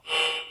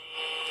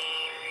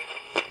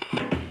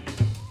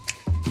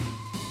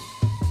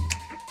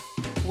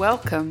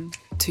Welcome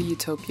to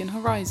Utopian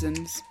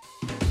Horizons.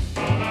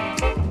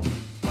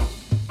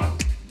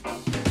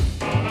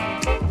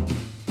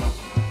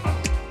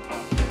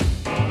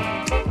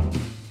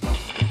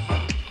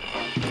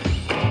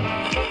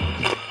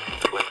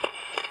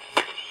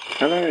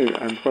 Hello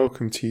and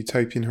welcome to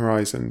Utopian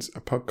Horizons, a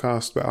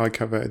podcast where I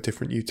cover a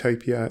different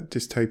utopia,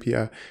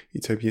 dystopia,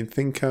 utopian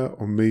thinker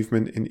or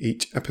movement in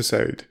each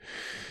episode.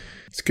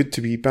 It's good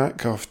to be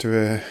back after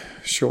a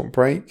short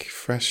break,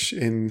 fresh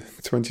in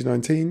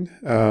 2019.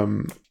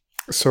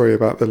 Sorry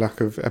about the lack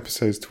of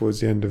episodes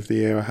towards the end of the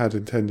year. I had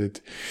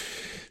intended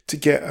to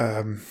get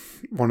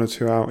one or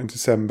two out in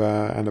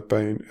December and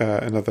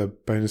another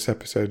bonus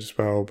episode as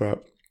well,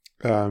 but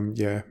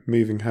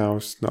moving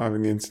house, not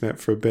having the internet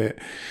for a bit,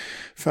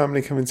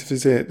 family coming to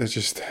visit, there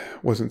just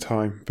wasn't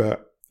time.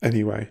 But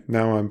anyway,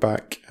 now I'm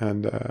back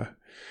and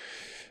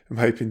I'm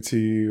hoping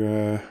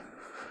to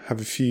have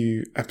a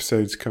few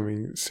episodes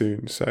coming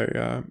soon, so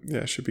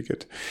it should be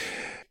good.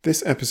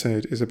 This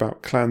episode is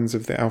about Clans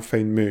of the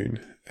Alphane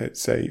Moon.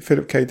 It's a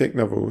Philip K. Dick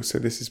novel, so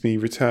this is me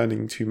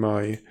returning to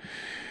my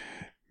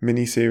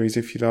mini-series,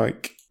 if you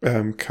like,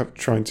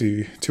 trying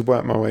to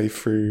work my way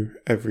through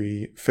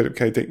every Philip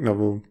K. Dick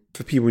novel.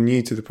 For people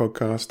new to the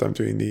podcast, I'm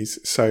doing these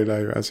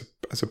solo as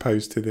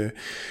opposed to the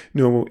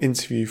normal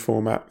interview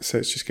format, so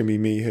it's just going to be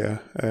me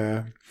here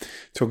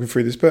talking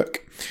through this book.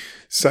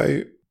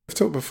 So I've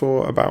talked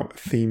before about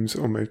themes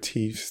or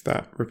motifs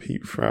that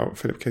repeat throughout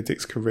Philip K.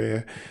 Dick's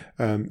career.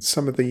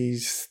 Some of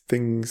these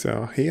things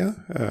are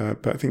here,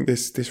 but I think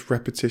this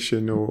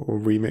repetition or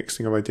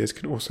remixing of ideas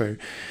can also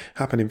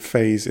happen in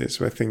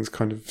phases where things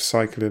kind of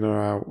cycle in or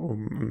out or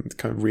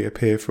kind of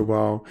reappear for a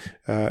while.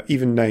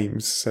 Even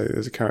names. So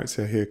there's a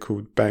character here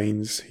called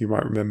Baines, you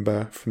might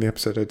remember from the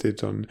episode I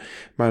did on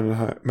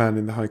Man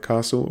in the High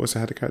Castle. Also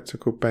had a character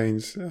called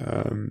Baines.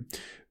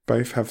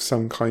 Both have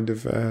some kind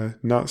of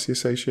Nazi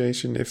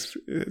association, if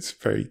it's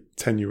very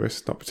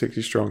tenuous, not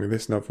particularly strong in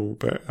this novel,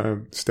 but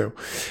still.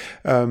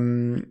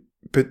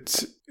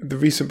 But the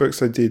recent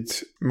books I did,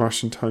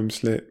 Martian Time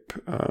Slip,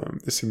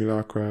 The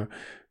Simulacra,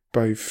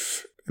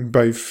 both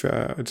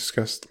I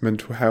discussed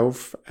mental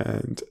health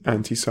and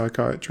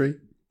anti-psychiatry.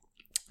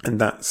 And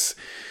those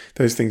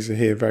things are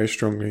here very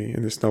strongly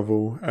in this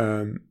novel.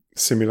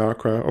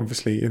 Simulacra,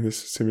 obviously in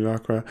this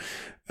Simulacra,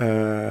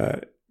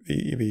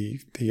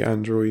 the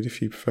android,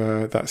 if you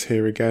prefer, that's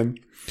here again.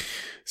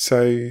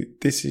 So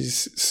this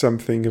is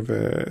something of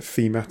a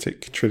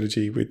thematic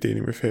trilogy we're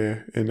dealing with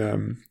here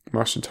in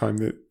Martian Time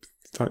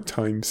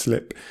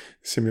Slip,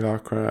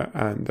 Simulacra,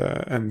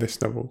 and this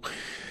novel.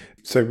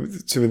 So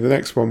the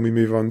next one we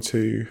move on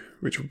to,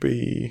 which will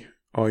be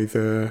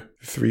either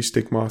The Three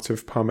Stigmata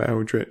of Palmer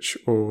Eldritch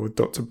or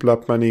Dr.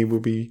 Blood Money. Will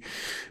be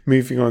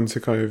moving on to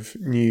kind of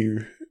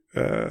new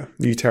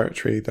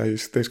territory.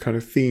 Those kind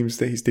of themes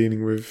that he's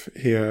dealing with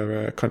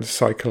here kind of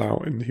cycle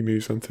out, and he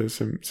moves on to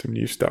some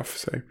new stuff.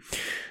 So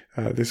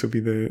this will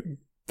be the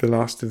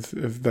last of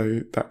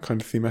that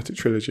kind of thematic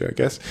trilogy, I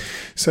guess.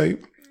 So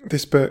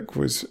this book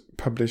was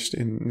published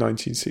in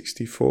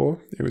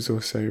 1964. It was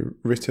also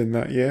written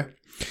that year.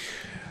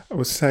 I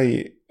will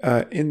say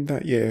in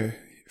that year,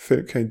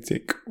 Philip K.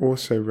 Dick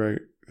also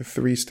wrote The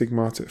Three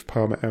Stigmata of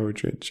Palmer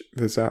Eldritch,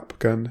 The Zap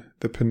Gun,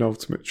 The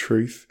Penultimate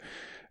Truth,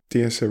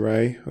 Dies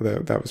Irae, although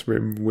that was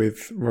written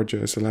with Roger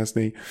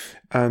Zelazny,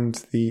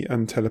 and The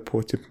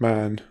Unteleported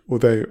Man,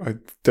 although I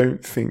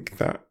don't think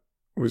that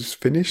was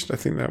finished. I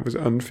think that was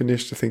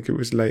unfinished. I think it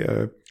was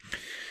later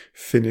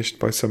finished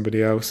by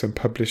somebody else and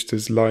published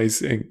as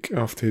Lies Inc.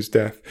 after his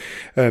death.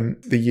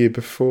 The year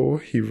before,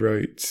 he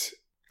wrote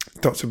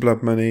Dr.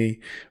 Blood Money,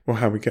 or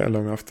How We Get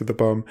Along After the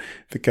Bomb,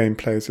 The Game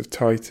Players of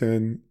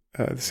Titan,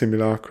 The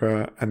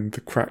Simulacra, and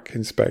The Crack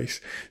in Space.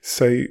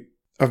 So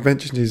I've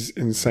mentioned his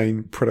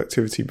insane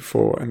productivity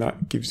before, and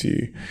that gives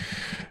you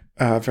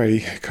a very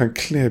kind of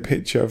clear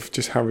picture of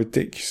just how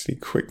ridiculously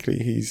quickly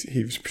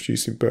he was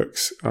producing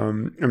books,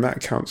 and that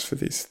accounts for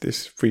this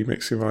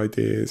remixing of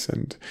ideas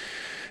and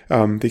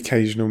the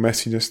occasional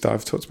messiness that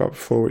I've talked about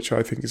before, which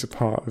I think is a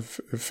part of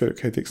Philip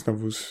K. Dick's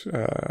novels'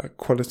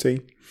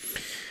 quality.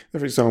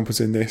 There are examples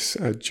in this.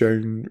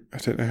 Joan, I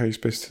don't know how you're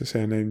supposed to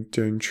say her name,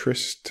 Joan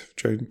Trieste,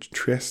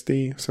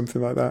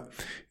 something like that,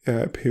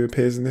 who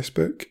appears in this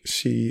book.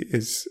 She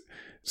is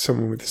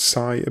someone with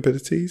psi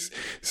abilities.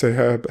 So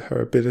her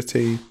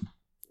ability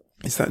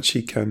is that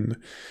she can...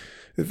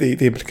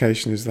 The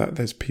implication is that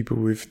there's people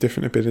with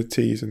different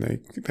abilities and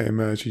they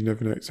emerge. You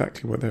never know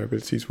exactly what their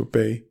abilities will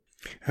be.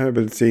 Her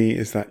ability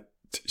is that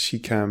she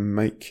can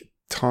make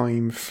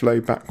time flow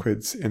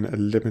backwards in a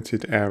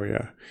limited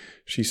area.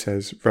 She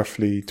says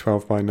roughly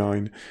 12 by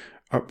 9,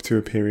 up to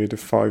a period of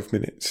 5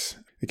 minutes.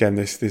 Again,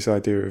 this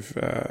idea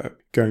of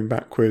going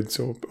backwards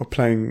or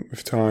playing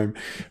with time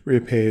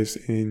reappears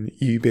in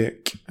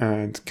Ubik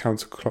and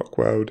Counterclock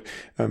World.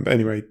 But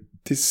anyway,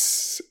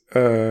 this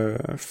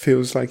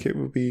feels like it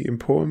will be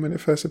important when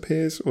it first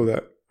appears,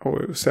 or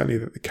certainly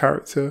that the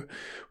character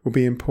will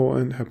be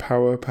important, her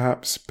power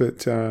perhaps,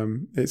 but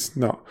it's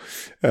not.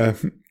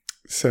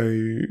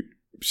 So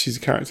she's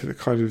a character that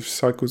kind of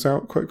cycles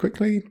out quite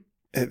quickly.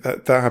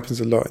 that happens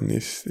a lot in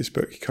this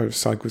book. He kind of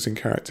cycles in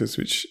characters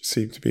which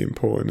seem to be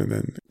important and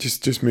then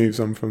just moves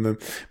on from them.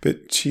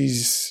 But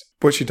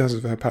what she does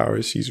with her power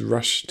is she's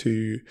rushed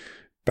to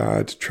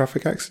bad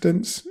traffic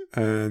accidents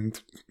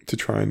and to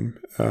try and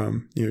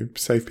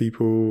save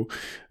people,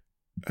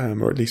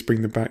 or at least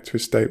bring them back to a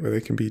state where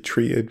they can be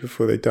treated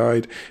before they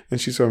died.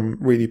 And she's on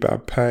really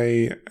bad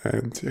pay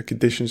and her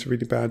conditions are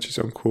really bad. She's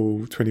on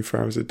call 24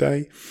 hours a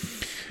day.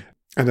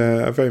 And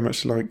I very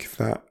much like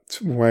that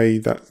way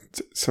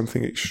that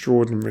something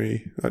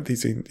extraordinary, like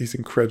these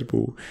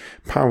incredible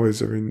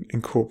powers are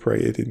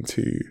incorporated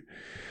into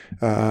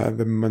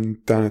the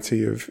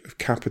mundanity of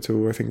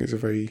capital. I think it's a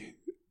very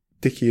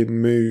Dickian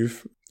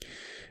move.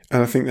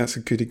 And I think that's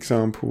a good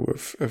example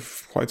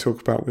of what I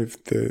talk about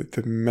with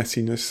the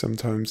messiness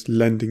sometimes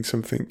lending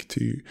something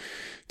to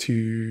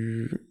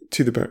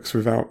the books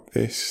without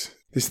this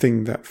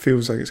thing that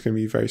feels like it's going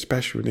to be very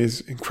special and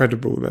is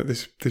incredible that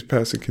this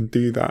person can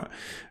do that,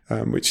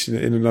 which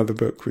in another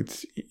book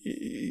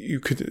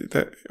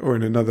or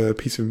in another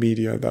piece of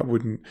media that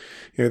wouldn't,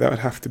 that would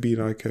have to be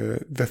like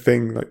the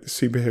thing, like the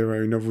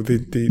superhero novel.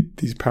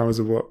 These powers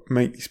are what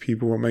make these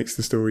people, what makes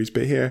the stories.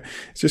 But here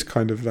it's just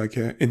kind of like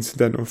an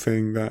incidental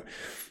thing that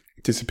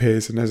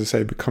disappears and, as I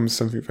say, becomes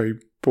something very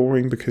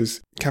boring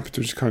because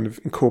capital just kind of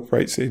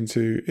incorporates it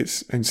into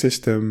its own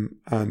system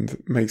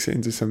and makes it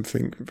into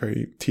something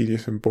very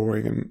tedious and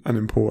boring and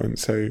unimportant.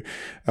 So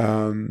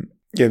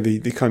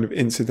the kind of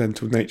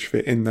incidental nature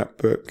of it in that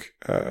book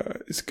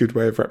is a good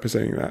way of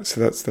representing that. So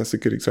that's a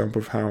good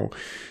example of how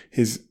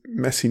his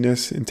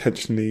messiness,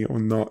 intentionally or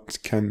not,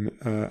 can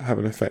have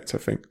an effect, I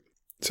think.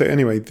 So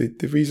anyway,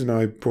 the reason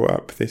I brought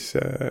up this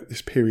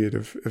period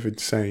of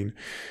insane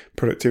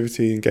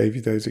productivity and gave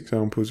you those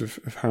examples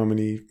of how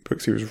many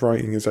books he was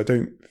writing is I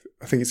think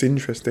it's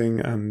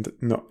interesting and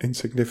not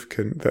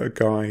insignificant that a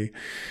guy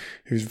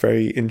who's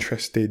very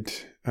interested,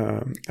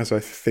 as I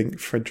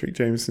think Fredric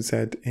Jameson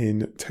said,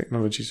 in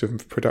technologies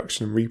of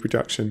production and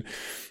reproduction,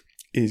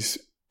 is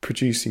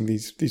producing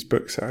these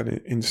books at an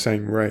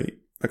insane rate.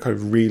 Like kind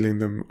of reeling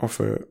them off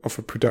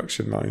a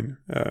production line,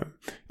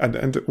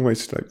 and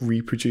almost like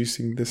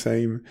reproducing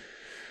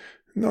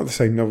not the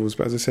same novels,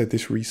 but as I said,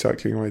 this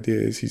recycling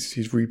ideas.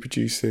 He's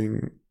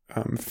reproducing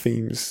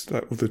themes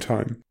like all the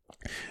time.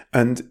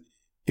 And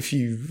if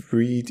you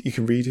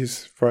can read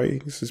his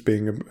writings as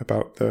being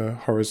about the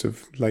horrors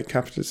of late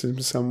capitalism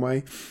in some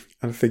way,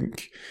 and I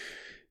think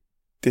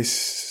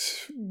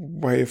this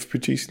way of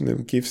producing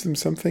them gives them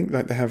something.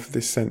 Like they have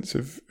this sense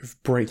of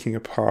breaking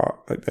apart.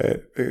 Like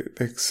they've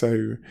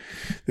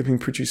been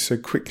produced so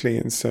quickly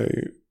and so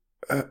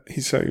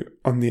he's so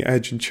on the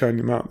edge and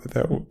churning them out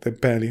that they're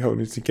barely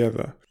holding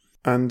together.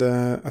 And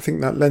I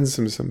think that lends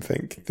them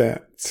something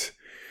that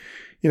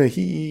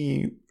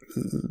he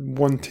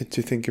wanted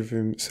to think of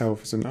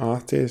himself as an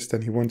artist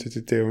and he wanted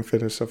to deal with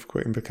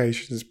philosophical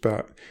implications,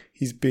 but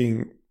he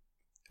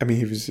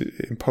was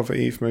in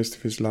poverty for most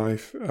of his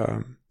life,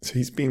 so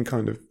he's been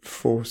kind of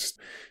forced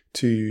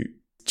to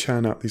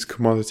churn out these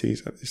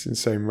commodities at this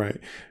insane rate.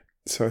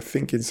 So I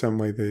think in some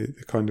way the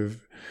kind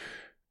of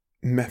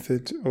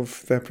method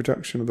of their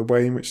production or the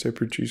way in which they're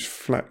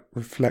produced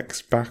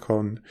reflects back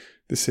on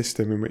the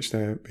system in which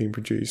they're being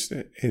produced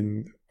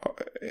in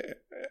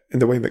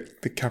the way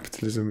that the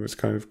capitalism was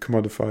kind of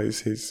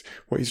commodifies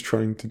what he's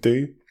trying to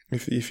do.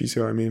 If you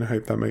see what I mean, I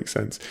hope that makes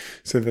sense.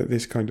 So that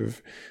this kind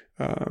of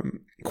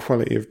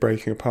quality of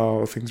breaking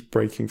apart or things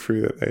breaking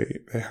through that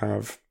they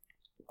have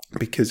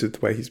because of the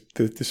way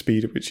the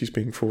speed at which he's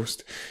being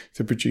forced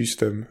to produce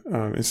them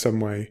in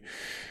some way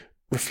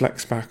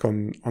reflects back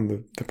on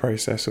the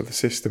process or the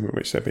system in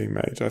which they're being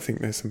made. I think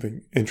there's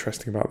something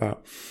interesting about that.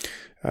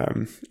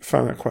 I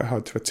found that quite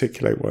hard to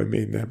articulate what I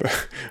mean there,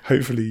 but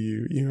hopefully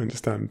you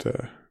understand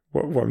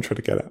what I'm trying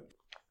to get at.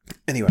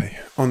 Anyway,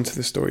 on to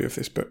the story of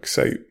this book.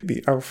 So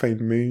the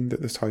Alphane moon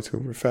that the title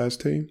refers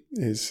to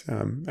is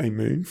a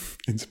moon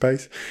in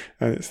space,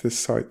 and it's the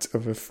site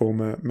of a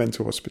former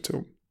mental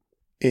hospital.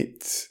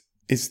 It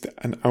is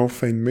an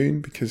Alphane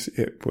moon because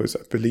it was,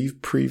 I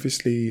believe,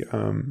 previously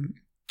owned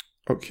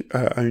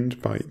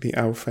by the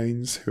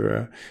Alphanes, who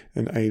are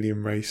an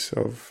alien race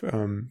of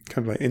kind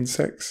of like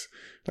insects,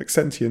 like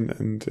sentient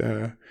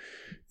and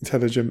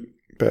intelligent.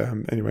 But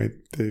anyway,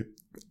 the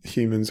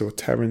humans, or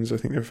Terrans I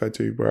think they're referred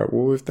to, were at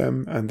war with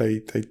them, and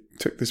they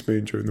took this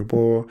moon during the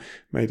war,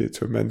 made it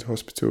to a mental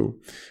hospital.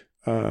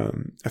 I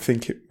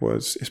think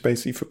it's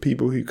basically for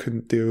people who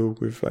couldn't deal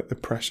with like the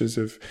pressures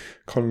of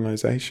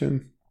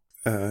colonization,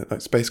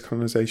 like space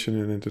colonization,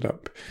 and ended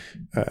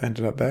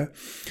up there.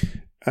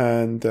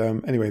 And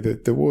anyway,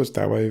 the war's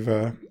now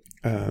over.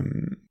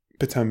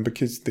 But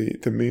because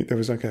the moon, there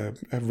was like a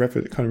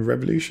kind of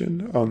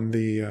revolution on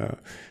the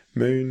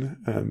moon,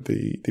 and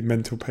the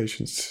mental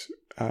patients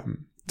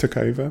took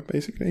over.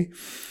 Basically,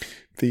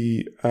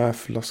 the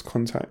Earth lost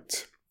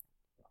contact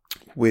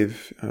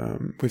with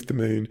the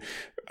moon,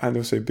 and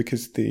also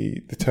because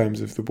the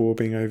terms of the war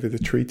being over, the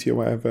treaty or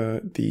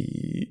whatever,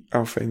 the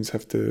Alphanes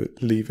have to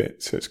leave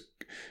it. So it's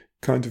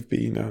kind of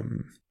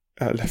been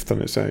left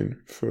on its own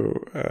for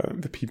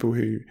the people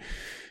who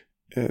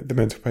the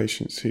mental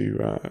patients who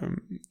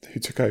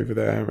took over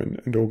there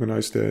and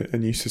organised a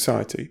new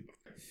society.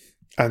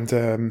 And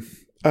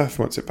Earth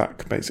wants it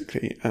back,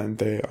 basically. And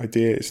the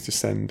idea is to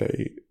send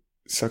a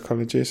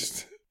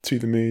psychologist to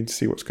the moon to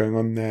see what's going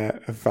on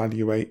there,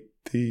 evaluate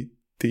the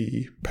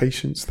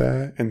patients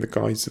there in the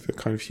guise of a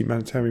kind of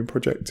humanitarian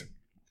project.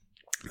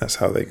 That's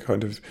how they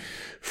kind of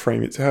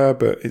frame it to her,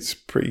 but it's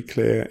pretty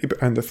clear,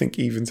 and I think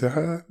even to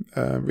her,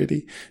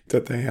 really,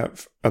 that they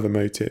have other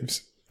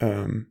motives.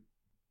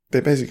 They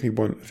basically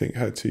want, I think,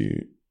 her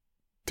to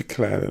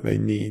declare that they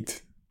need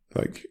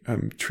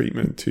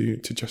treatment to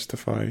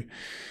justify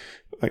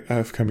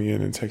Earth coming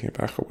in and taking it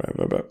back or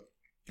whatever. But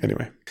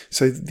anyway,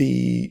 so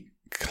the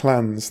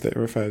clans that it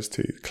refers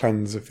to,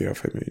 clans of the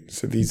Alpha Moon.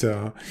 So these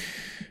are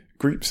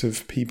groups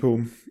of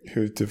people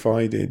who are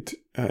divided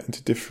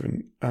into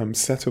different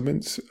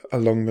settlements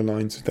along the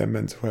lines of their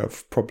mental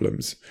health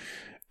problems,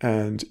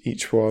 and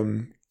each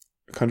one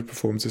kind of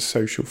performs a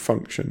social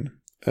function.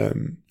 I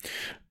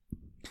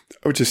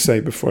would just say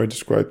before I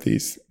describe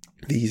these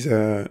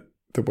are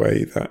the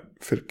way that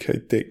Philip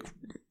K. Dick,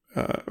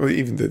 or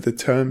even the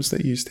terms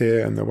that are used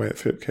here and the way that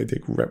Philip K.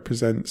 Dick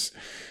represents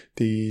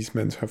these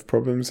mental health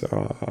problems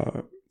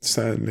are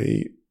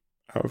certainly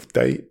out of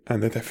date,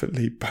 and they're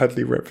definitely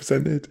badly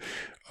represented.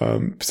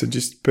 So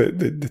just, but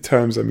the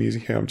terms I'm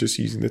using here, I'm just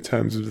using the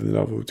terms of the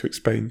novel to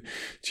explain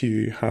to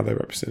you how they're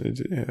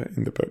represented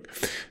in the book.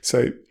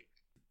 So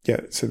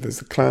so there's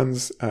the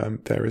clans.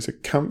 There is a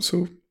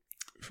council,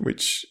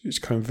 which is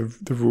kind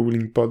of the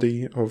ruling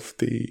body of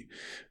the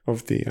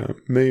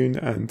moon,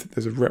 and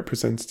there's a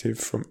representative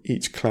from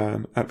each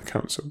clan at the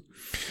council.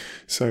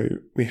 So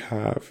we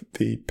have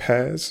the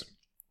pairs,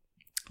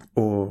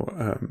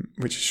 or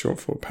which is short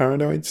for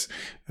paranoids,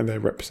 and they're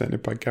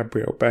represented by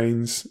Gabrielle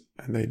Baines,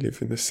 and they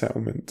live in the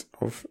settlement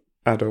of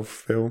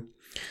Adolfville.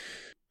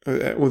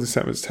 All the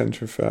settlements tend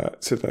to refer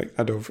to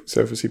Adolf. It's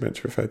obviously meant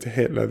to refer to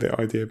Hitler. The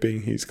idea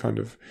being he's kind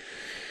of,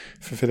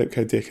 for Philip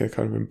K. Dick, a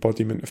kind of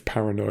embodiment of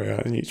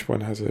paranoia, and each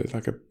one has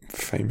a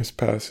famous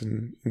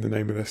person in the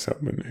name of their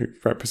settlement who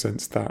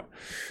represents that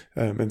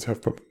mental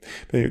health problem.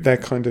 They're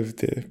kind of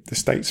the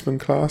statesman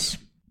class.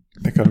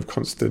 They're kind of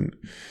constant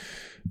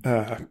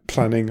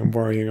planning and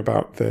worrying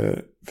about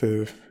the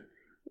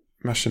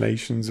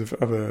machinations of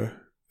other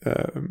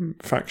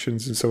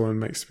factions and so on,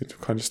 makes them into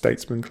a kind of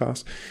statesman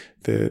class.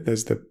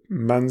 There's the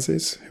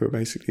Manses, who are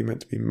basically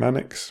meant to be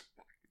manics.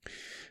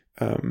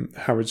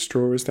 Howard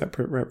Straw is their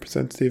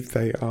representative.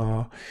 They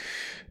are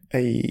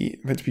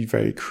meant to be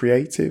very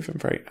creative and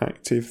very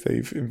active.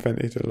 They've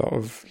invented a lot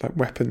of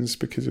weapons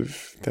because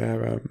of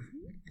their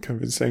kind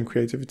of insane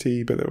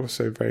creativity, but they're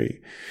also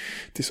very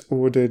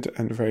disordered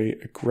and very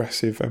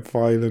aggressive and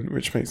violent,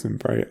 which makes them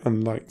very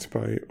unliked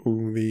by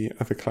all the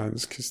other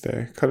clans, because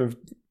they're kind of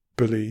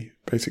bully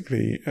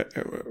basically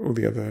all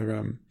the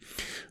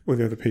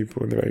other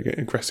people, and they're very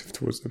aggressive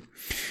towards them.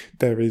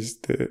 There is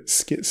the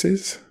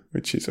Schizes,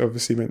 which is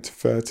obviously meant to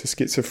refer to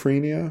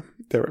schizophrenia.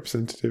 Their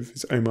representative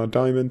is Omar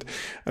Diamond,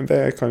 and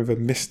they're kind of a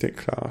mystic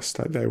class.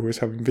 They're always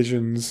having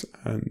visions,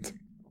 and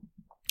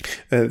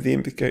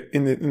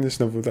in this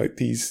novel,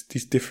 these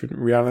different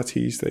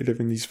realities they live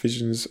in, these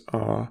visions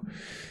are,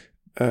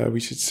 we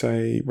should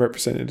say,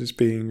 represented as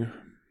being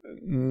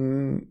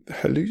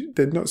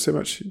they're not so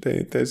much,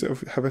 they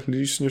have a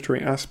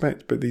hallucinatory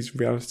aspect, but these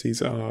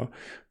realities are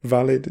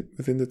valid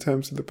within the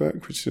terms of the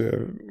book, which is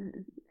a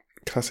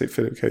classic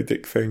Philip K.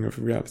 Dick thing of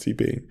reality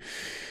being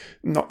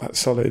not that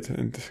solid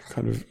and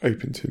kind of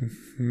open to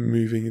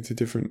moving into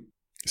different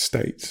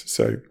states.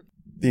 So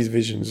these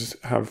visions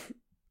have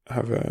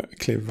a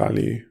clear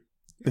value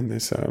in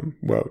this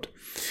world.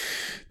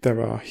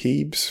 There are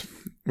Hebes,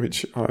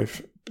 which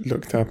I've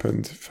looked up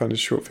and found is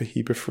short for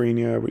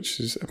hebephrenia, which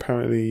is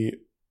apparently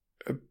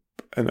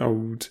an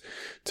old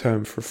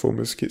term for a form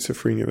of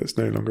schizophrenia that's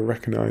no longer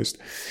recognised.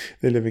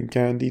 They live in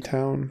Gandhi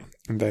Town,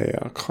 and they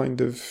are kind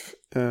of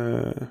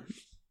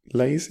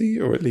lazy,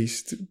 or at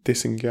least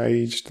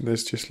disengaged.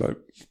 There's just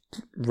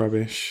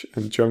rubbish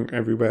and junk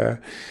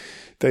everywhere.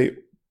 They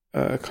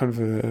are kind of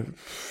a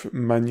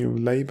manual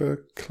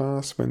labour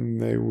class when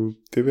they will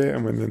do it,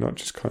 and when they're not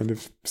just kind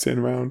of sitting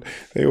around.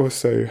 They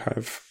also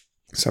have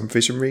some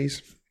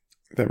visionaries.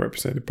 They're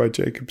represented by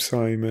Jacob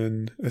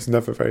Simon. There's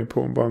another very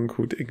important one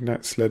called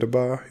Ignaz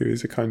Ledobar, who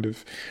is a kind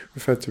of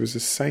referred to as a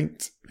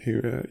saint, who,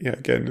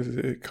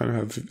 again, kind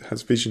of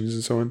has visions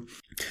and so on.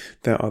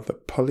 There are the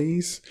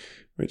Polys,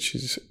 which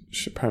is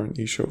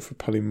apparently short for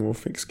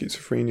polymorphic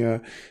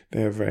schizophrenia.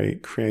 They are very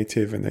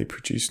creative and they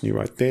produce new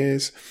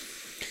ideas.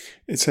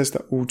 It says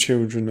that all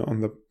children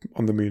on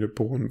the moon are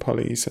born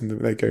Polys, and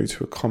that they go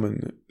to a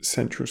common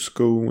central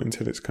school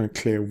until it's kind of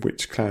clear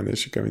which clan they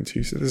should go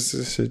into. So there's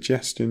a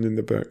suggestion in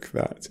the book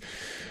that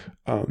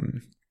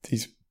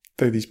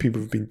these people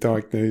have been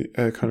diagnosed,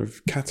 kind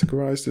of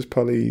categorized as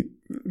poly,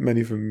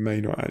 many of them may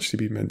not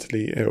actually be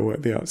mentally ill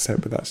at the outset,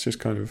 but that's just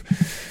kind of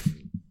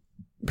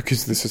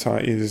because the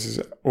society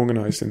is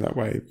organized in that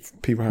way.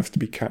 People have to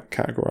be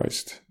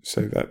categorized,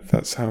 so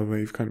that's how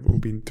they've kind of all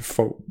been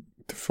default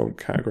default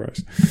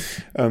categorized.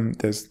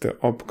 There's the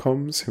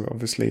obcoms, who are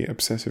obviously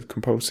obsessive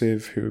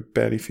compulsive, who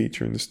barely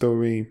feature in the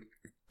story.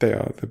 They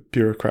are the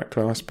bureaucrat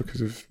class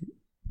because of,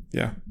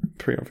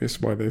 pretty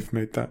obvious why he's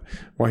made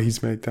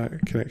that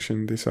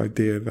connection, this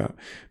idea that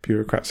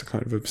bureaucrats are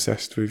kind of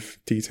obsessed with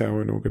detail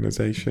and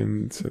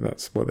organization, so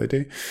that's what they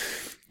do.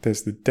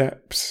 There's the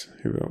depths,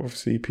 who are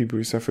obviously people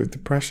who suffer with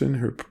depression,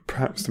 who are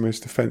perhaps the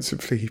most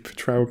offensively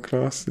portrayed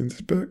class in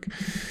this book.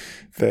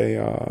 They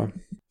are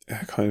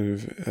kind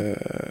of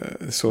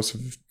a source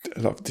of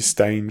a lot of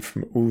disdain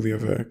from all the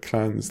other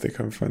clans. They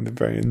kind of find them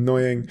very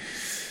annoying.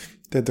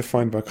 They're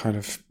defined by kind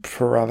of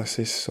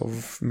paralysis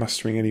of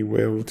mustering any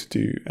will to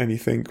do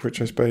anything,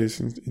 which I suppose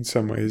in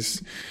some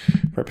ways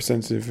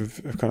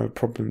representative of kind of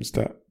problems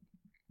that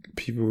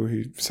people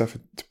who suffer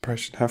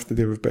depression have to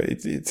deal with, but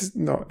it's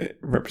not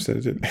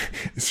represented.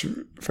 It's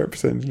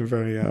represented in a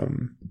very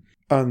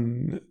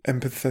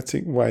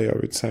unempathetic way, I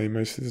would say,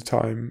 most of the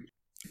time.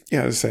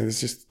 Yeah, as I say,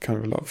 there's just kind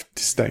of a lot of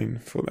disdain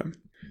for them.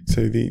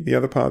 So the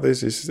other part of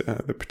this is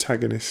the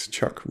protagonist,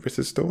 Chuck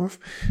Rittersdorf,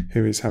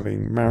 who is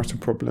having marital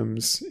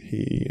problems.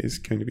 He is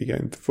going to be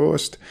getting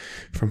divorced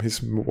from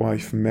his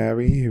wife,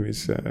 Mary, who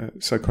is a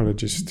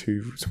psychologist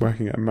who's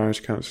working at a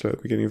marriage counsellor at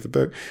the beginning of the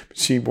book. But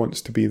she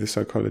wants to be the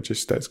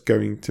psychologist that's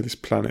going to this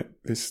planet,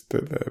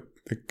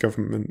 the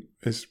government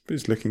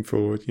is looking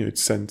for, to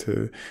send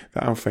to the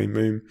Alphane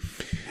Moon.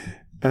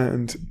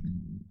 And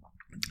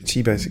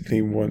she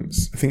basically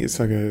wants, I think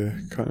it's like a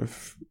kind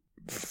of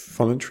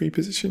voluntary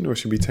position, or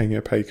should be taking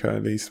a pay cut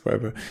at least,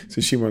 whatever. So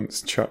she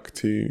wants Chuck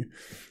to,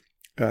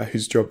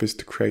 whose job is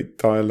to create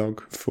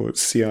dialogue for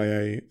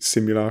CIA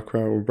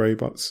simulacra or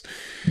robots.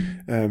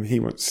 He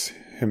wants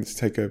him to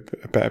take a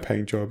better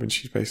paying job, and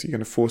she's basically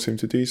going to force him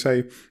to do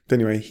so. But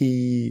anyway,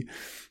 he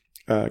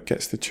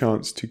gets the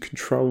chance to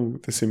control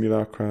the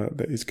simulacra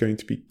that is going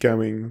to be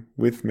going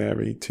with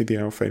Mary to the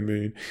Alphane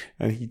Moon,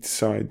 and he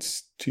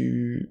decides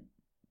to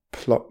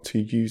plot to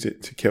use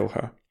it to kill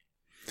her.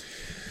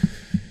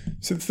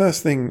 So the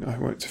first thing I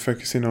want to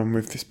focus in on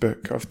with this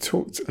book, I've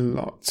talked a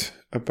lot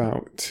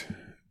about,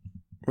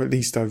 or at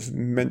least I've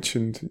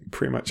mentioned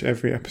pretty much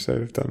every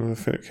episode I've done on the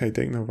Philip K.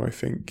 Dick novel, I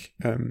think,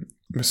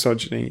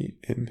 misogyny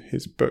in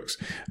his books.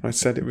 And I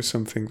said it was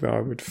something that I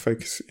would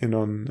focus in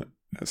on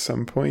at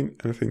some point,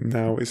 and I think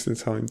now is the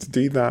time to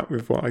do that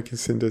with what I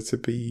consider to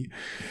be,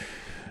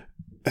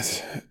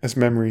 as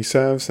memory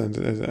serves, and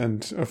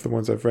of the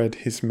ones I've read,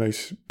 his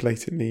most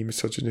blatantly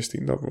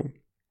misogynistic novel.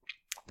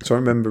 So I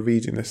remember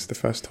reading this the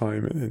first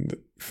time and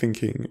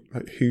thinking,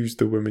 like, who's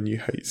the woman you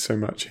hate so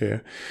much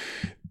here?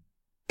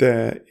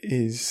 There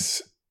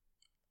is,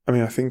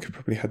 I think I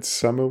probably had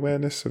some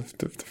awareness of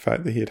the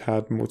fact that he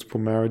had multiple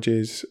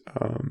marriages,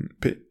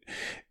 but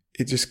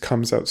it just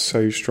comes out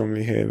so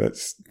strongly here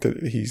that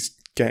he's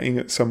getting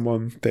at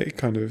someone that it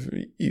kind of,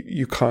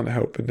 you can't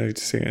help but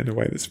noticing it in a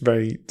way that's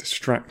very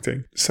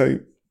distracting. So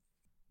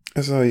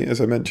as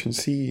I mentioned,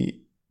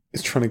 she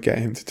is trying to get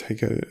him to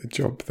take a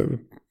job that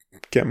would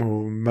get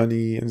more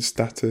money and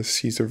status.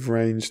 She's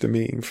arranged a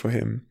meeting for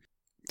him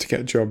to get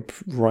a job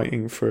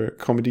writing for a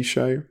comedy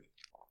show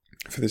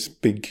for this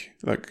big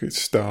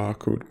star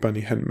called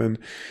Bunny Hentman,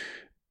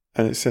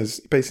 and it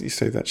says basically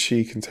so that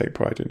she can take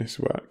pride in his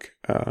work,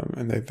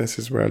 and this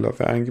is where a lot of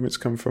the arguments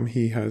come from.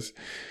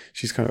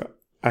 She's kind of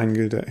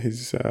angered at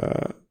his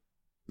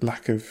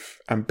lack of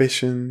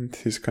ambition,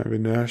 his kind of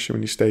inertia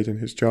when he stayed in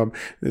his job.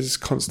 There's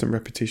constant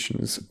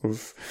repetitions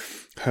of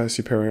her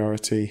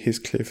superiority, his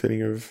clear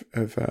feeling of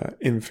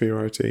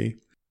inferiority.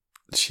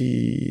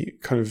 She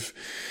kind of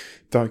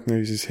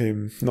diagnoses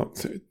him,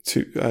 not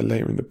to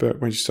later in the book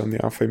when she's on the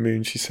Alphane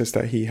Moon, she says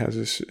that he has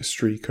a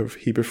streak of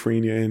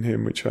hebephrenia in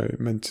him, which I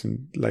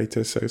mentioned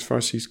later. So as far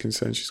as she's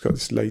concerned, she's got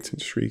this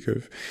latent streak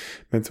of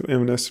mental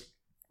illness.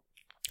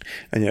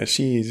 And yeah,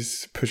 she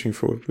is pushing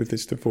forward with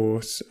this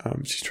divorce.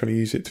 She's trying to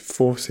use it to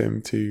force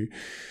him to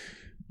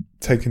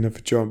take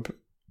another job,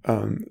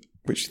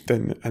 which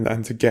then,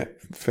 and to get,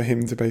 for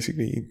him to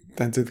basically,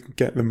 then to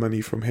get the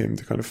money from him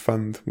to kind of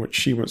fund what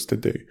she wants to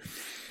do.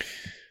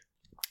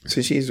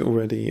 So she's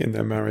already in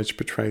their marriage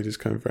portrayed as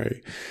kind of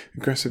very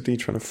aggressively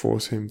trying to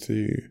force him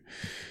to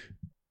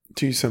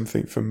do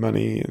something for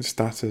money and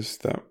status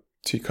that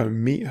to kind of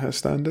meet her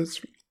standards.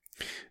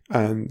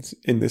 And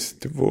in this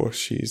divorce,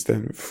 she's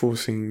then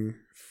forcing,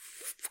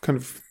 kind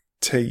of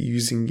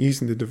using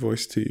the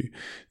divorce to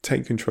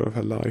take control of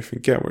her life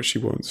and get what she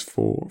wants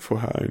for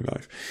her own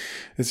life.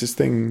 There's this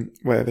thing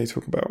where they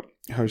talk about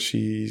how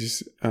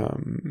she's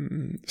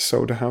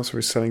sold a house or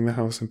is selling the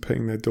house and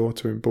putting their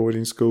daughter in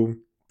boarding school.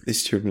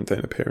 These children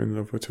don't appear in the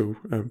novel at all,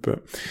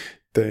 but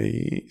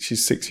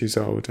she's 6 years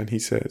old, and he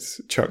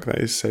says, Chuck that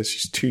is, says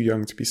she's too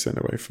young to be sent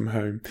away from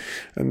home.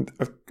 And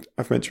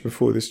I've mentioned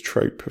before this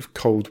trope of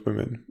cold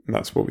women, and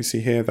that's what we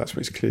see here. That's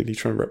what he's clearly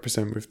trying to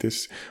represent with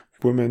this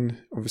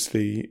woman,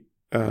 obviously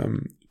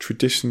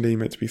traditionally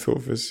meant to be thought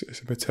of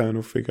as a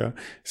maternal figure,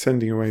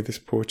 sending away this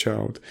poor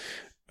child.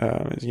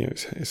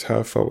 It's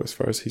her fault as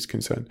far as he's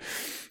concerned.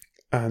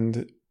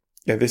 And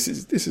yeah, this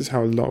is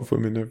how a lot of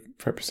women are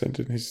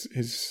represented in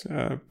his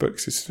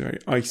books. This very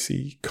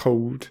icy,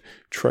 cold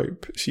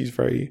trope. She's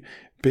very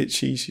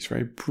bitchy. She's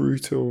very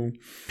brutal.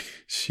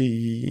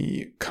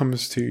 She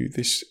comes to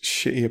this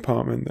shitty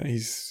apartment that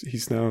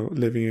he's now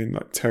living in,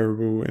 like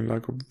terrible, in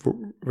like a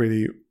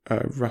really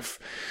rough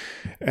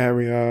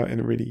area, in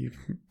a really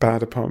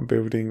bad apartment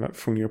building, like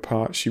falling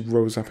apart. She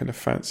rolls up in a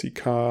fancy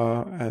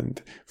car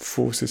and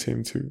forces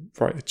him to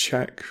write a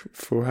check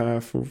for her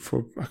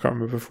for I can't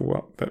remember for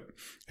what, but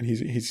and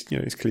he's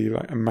clearly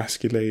like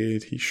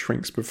emasculated. He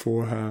shrinks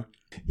before her.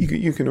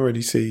 You can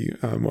already see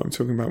what I'm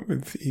talking about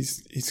with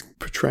he's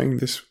portraying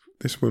this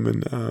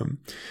woman,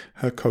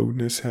 her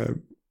coldness, her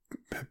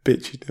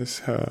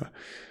bitchiness, her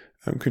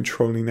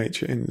controlling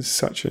nature in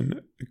such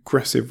an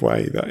aggressive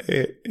way that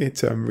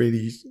it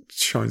really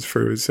shines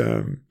through as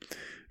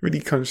really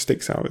kind of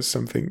sticks out as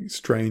something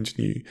strange,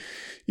 and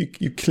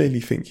you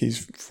clearly think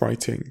he's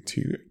writing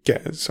to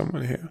get at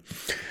someone here.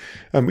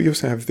 We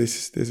also have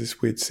there's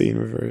this weird scene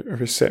with a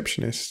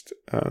receptionist.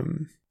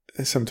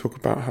 Some talk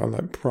about how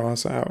like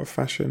bras are out of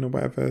fashion or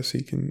whatever, so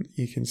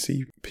you can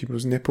see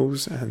people's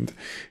nipples, and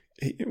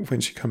when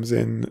she comes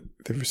in,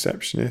 the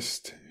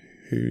receptionist,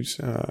 who's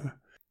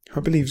I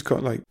believe has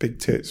got like big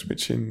tits,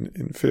 which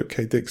in Philip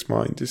K. Dick's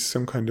mind is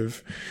some kind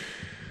of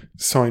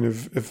sign of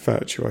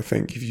virtue. I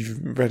think if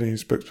you've read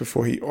his books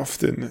before, he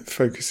often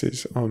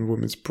focuses on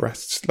women's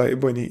breasts,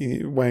 like when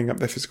he weighing up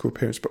their physical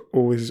appearance, but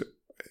always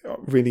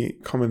really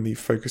commonly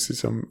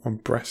focuses on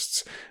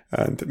breasts.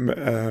 And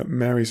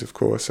Mary's, of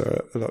course,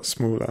 are a lot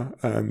smaller,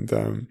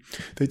 and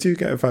they do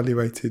get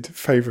evaluated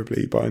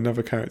favourably by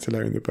another character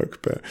later in the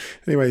book. But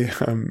anyway,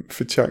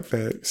 for Chuck,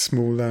 they're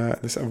smaller.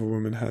 This other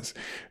woman has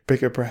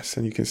bigger breasts,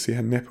 and you can see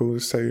her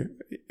nipples. So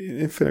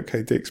in Philip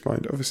K. Dick's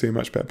mind, obviously a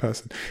much better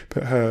person,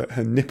 but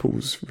her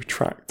nipples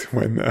retract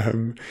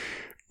when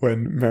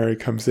Mary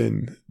comes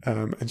in,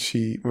 and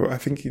I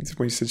think it's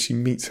when he said she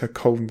meets her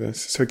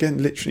coldness. So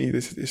again, literally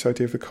this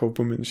idea of the cold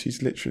woman,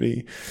 she's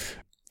literally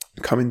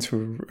come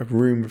into a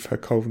room with her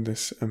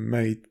coldness and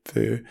made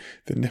the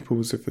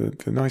nipples of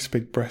the nice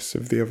big breasts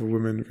of the other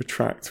woman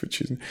retract,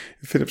 which is in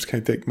Philip K.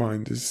 Dick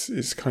mind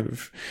is kind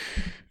of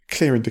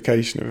clear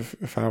indication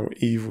of how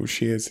evil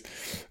she is.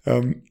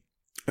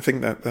 I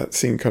think that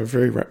scene kind of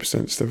really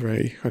represents the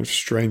very kind of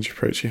strange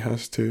approach he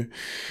has to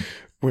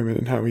women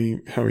and how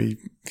he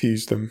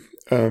views them.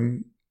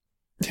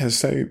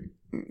 So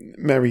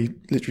Mary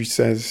literally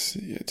says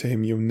to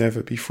him, "You'll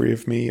never be free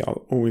of me.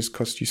 I'll always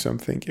cost you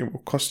something. It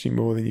will cost you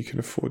more than you can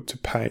afford to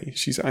pay."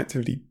 She's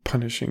actively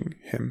punishing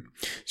him.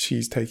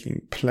 She's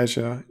taking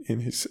pleasure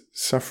in his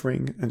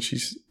suffering, and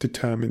she's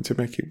determined to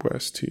make it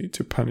worse,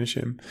 to punish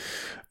him.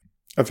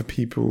 Other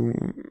people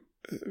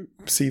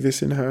see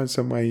this in her in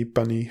some way.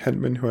 Bunny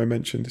Hentman, who I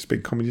mentioned, this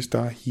big comedy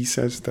star, he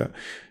says that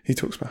he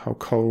talks about how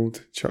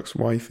cold Chuck's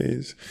wife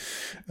is.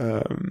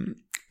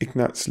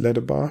 Ignaz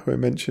Lederbar, who I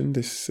mentioned,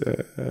 this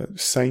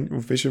saint or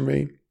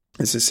visionary,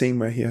 there's a scene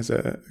where he has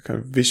a kind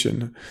of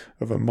vision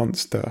of a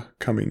monster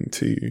coming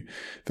to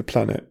the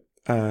planet,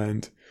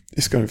 and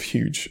this kind of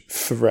huge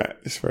threat,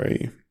 it's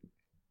literally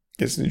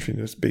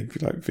this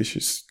big, like,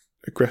 vicious,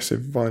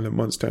 aggressive, violent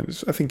monster.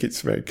 And I think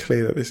it's very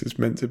clear that this is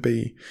meant to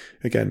be,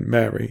 again,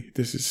 Mary.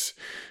 This is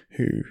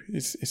who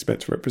it's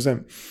meant to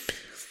represent.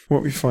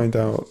 What we find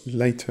out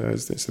later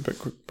as the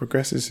book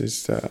progresses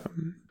is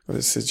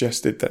it's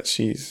suggested that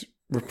she's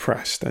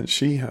repressed and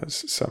she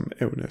has some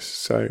illness.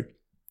 So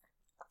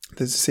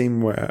there's a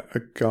scene where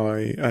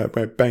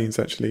where Baines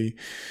actually,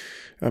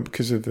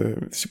 because of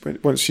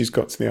once she's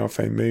got to the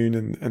Alphane moon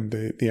and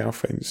the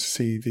Alphanes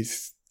see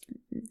these,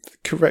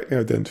 correctly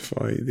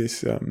identify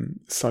this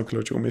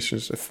psychological mission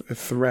as a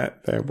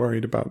threat. They're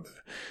worried about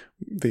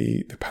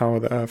the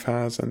power that Earth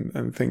has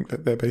and think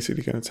that they're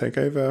basically going to take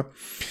over.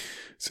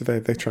 So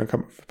they try and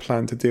come up with a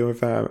plan to deal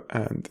with that.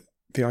 And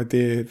the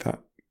idea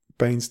that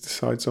Baines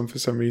decides on for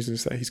some reason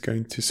is that he's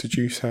going to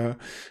seduce her,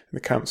 and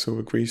the council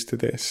agrees to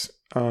this.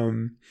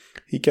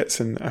 He gets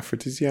an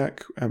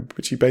aphrodisiac,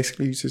 which he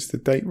basically uses to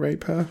date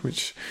rape her,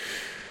 which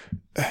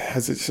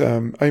has its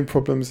own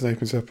problems and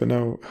opens up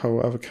a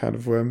whole other can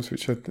of worms,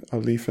 which I'll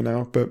leave for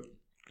now. But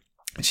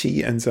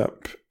she ends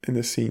up in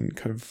the scene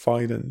kind of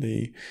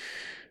violently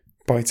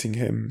biting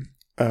him,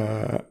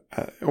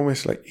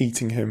 almost like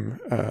eating him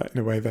in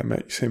a way that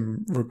makes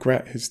him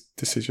regret his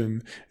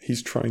decision.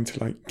 He's trying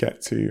to like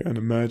get to an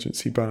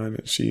emergency burn,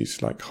 and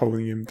she's like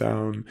holding him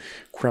down,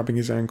 grabbing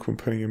his ankle and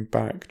pulling him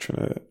back,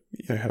 trying to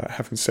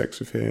having sex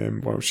with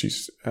him while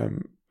she's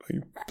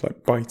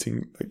like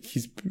biting, like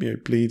he's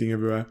bleeding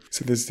everywhere.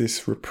 So there's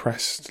this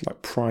repressed,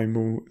 like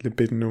primal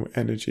libidinal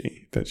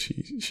energy that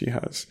she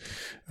has.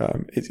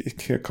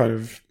 It kind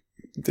of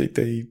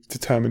they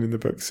determine in the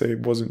book, so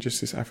it wasn't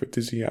just this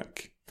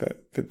aphrodisiac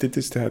that did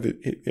this to her.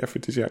 The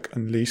aphrodisiac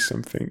unleashed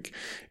something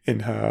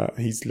in her.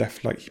 He's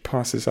left, like, he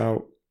passes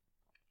out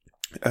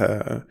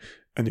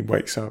and he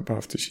wakes up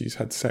after she's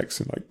had sex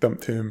and like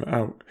dumped him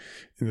out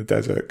in the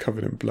desert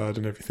covered in blood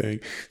and everything.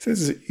 So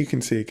you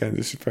can see again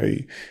this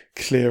very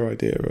clear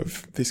idea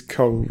of this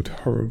cold,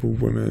 horrible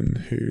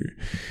woman who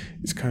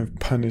is kind of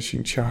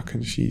punishing Chuck,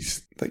 and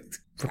she's like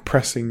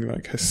repressing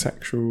like her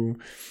sexual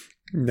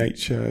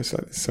nature. It's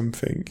like there's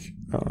something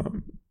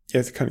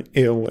it's kind of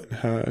ill in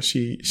her.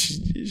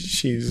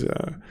 She's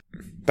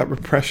that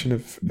repression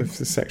of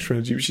the sexual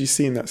energy, which you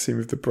see in that scene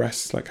with the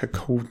breasts, like her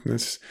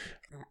coldness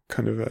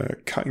kind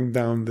of cutting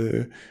down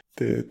the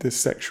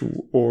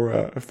sexual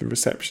aura of the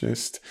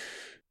receptionist.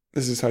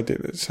 There's this idea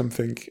that there's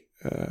something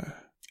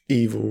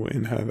evil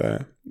in her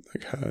there,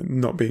 like her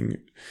not being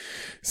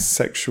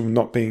sexual,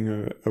 not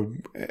being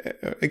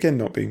again,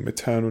 not being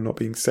maternal, not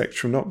being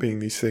sexual, not being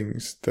these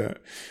things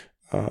that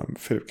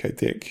Philip K.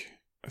 Dick,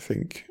 I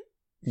think,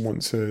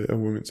 wants a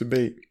woman to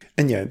be.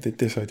 And yeah,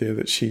 this idea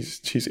that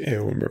she's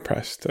ill and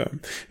repressed.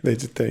 They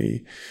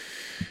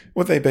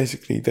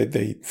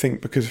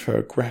think because of her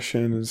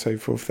aggression and so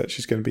forth that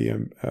she's going to be a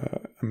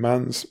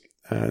man's.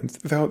 And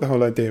the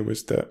whole idea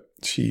was that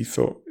she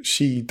thought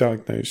she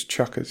diagnosed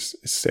Chuck as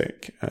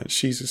sick, and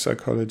she's a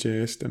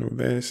psychologist and all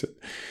this.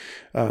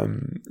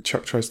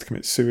 Chuck tries to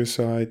commit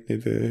suicide near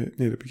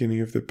the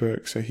beginning of the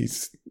book, so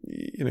he's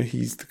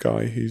the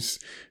guy who's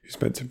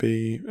meant to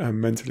be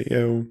mentally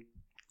ill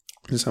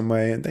in some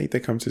way, and they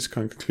come to this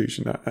kind of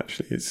conclusion that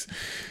actually it's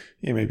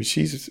maybe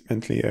she's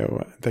mentally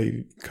ill.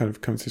 They kind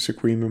of come to this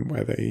agreement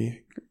where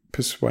they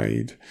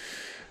persuade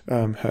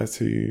her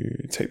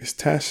to take this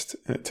test,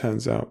 and it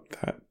turns out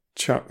that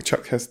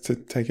Chuck has to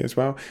take it as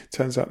well. It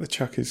turns out that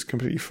Chuck is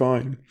completely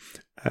fine,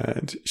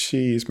 and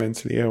she is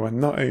mentally ill. And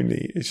not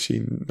only is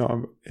she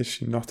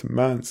not a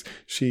man's,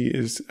 she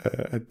is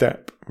a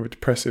dep or a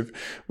depressive,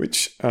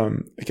 which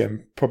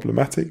again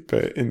problematic.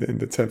 But in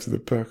the terms of the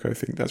book, I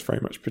think that's very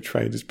much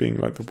portrayed as being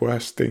like the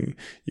worst thing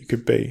you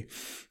could be.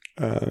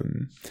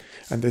 And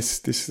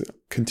this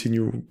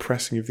continual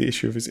pressing of the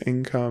issue of his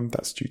income,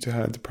 that's due to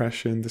her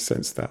depression, the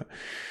sense that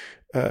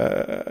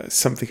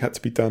something had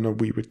to be done or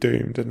we were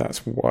doomed, and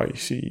that's why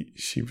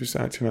she was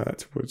acting like that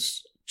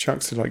towards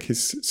Chuck. So like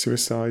his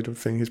suicidal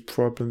thing, his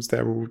problems,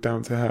 they're all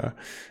down to her.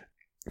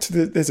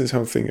 So there's this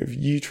whole thing of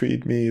you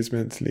treated me as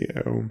mentally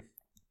ill,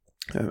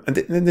 and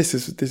then this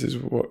is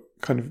what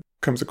kind of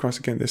comes across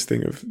again, this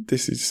thing of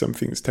this is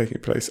something that's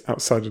taking place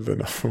outside of the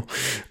novel,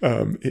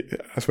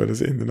 as well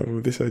as in the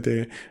novel. This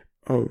idea,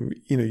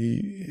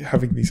 you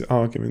having these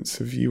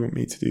arguments of you want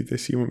me to do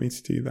this, you want me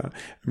to do that,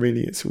 and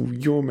really it's all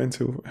your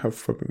mental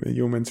health problem, and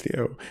you're mentally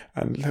ill,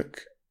 and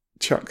look,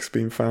 Chuck's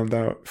been found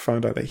out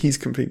that he's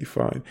completely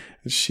fine,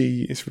 and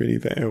she is really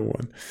the ill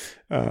one.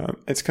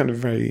 It's kind of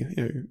very,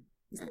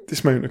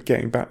 this moment of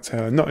getting back to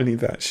her. Not only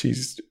that,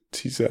 she's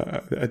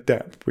a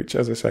dep, which,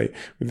 as I say,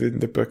 within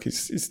the book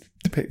is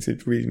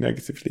depicted really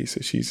negatively.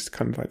 So she's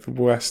kind of like the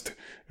worst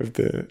of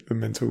the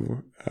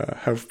mental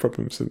health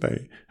problems that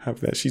they have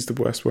there. She's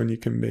the worst one you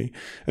can be,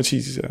 and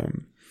she's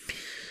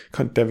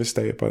kind of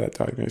devastated by that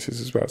diagnosis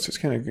as well. So it's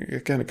kind of a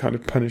kind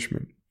of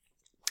punishment.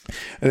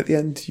 And at the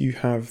end, you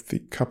have the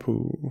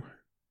couple.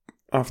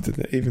 After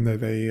that, even though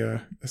they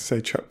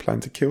say Chuck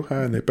planned to kill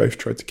her, and they both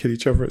tried to kill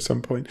each other at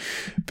some point,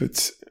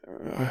 but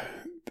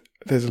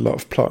there's a lot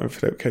of plot in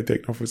Philip K.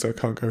 Dick novels, so I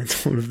can't go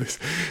into all of this.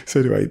 So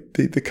anyway,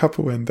 the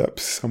couple end up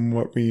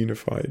somewhat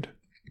reunified.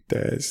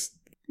 There's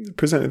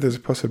a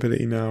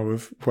possibility now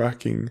of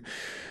working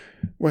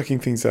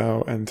things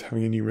out and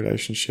having a new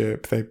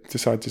relationship. They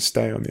decide to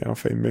stay on the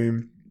Alpha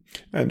Moon,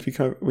 and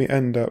we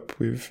end up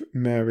with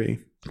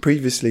Mary.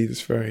 Previously,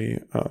 this very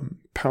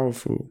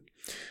powerful.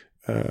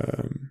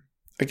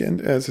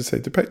 Again, as I say,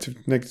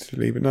 depicted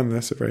negatively, but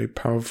nonetheless a very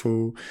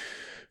powerful,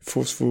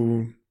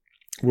 forceful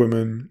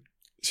woman.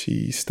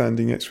 She's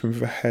standing next to him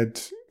with her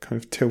head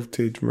kind of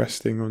tilted,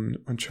 resting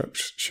on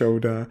Chuck's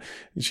shoulder,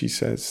 and she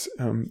says,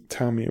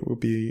 "Tell me it will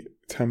be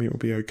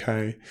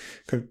okay."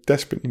 Kind of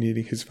desperately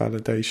needing his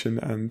validation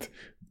and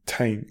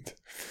tamed.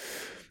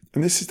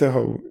 And this is the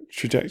whole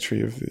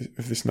trajectory of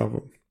this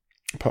novel,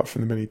 apart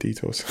from the many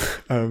detours.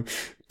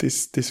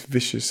 This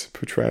vicious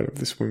portrayal of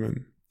this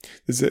woman.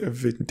 There's a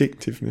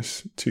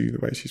vindictiveness to the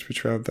way she's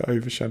portrayed that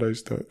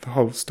overshadows the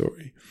whole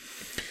story.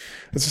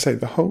 As I say,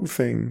 the whole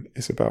thing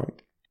is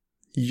about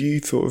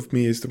you thought of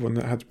me as the one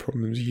that had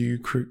problems. You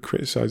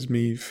criticised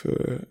me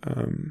for,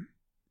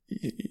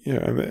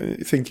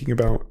 thinking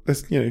about,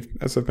 as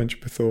I've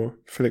mentioned before,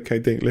 Philip K.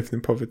 Dick lived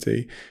in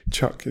poverty.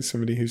 Chuck is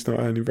somebody who's not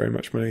earning very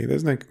much money.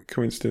 There's no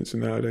coincidence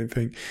in that, I don't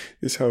think.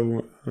 This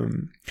whole,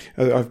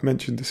 I've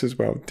mentioned this as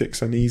well,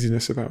 Dick's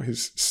uneasiness about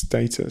his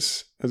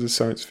status as a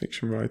science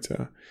fiction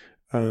writer.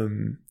 I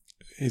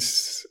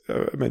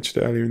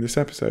mentioned it earlier in this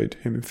episode,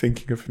 him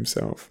thinking of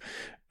himself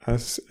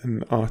as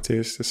an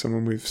artist, as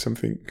someone with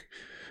something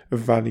of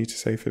value to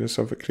say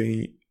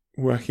philosophically,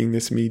 working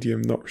this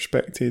medium, not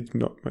respected,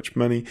 not much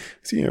money.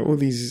 So, all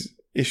these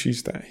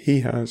issues that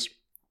he has,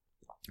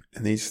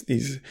 and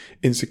these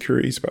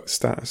insecurities about the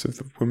status of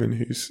the woman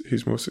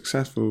who's more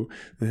successful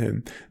than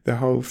him. The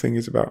whole thing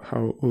is about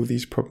how all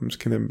these problems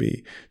can then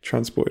be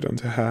transported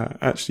onto her.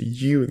 Actually,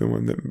 you were the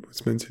one that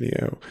was mentally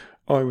ill.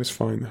 I was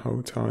fine the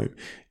whole time.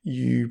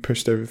 You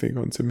pushed everything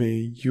onto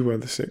me. You were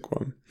the sick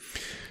one.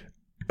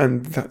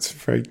 And that's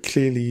very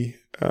clearly,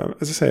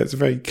 as I say, it's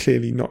very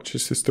clearly not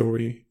just a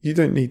story. You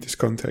don't need this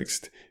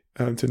context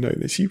to know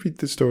this. You read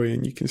the story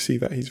and you can see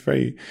that he's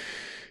very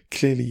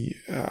clearly,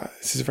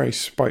 this is a very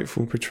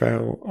spiteful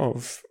portrayal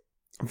of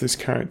this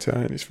character,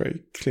 and it's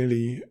very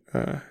clearly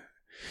an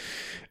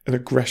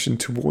aggression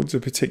towards a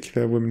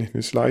particular woman in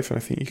his life. And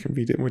I think you can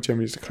read it more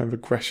generally as a kind of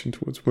aggression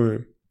towards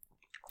women.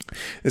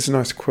 There's a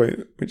nice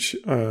quote which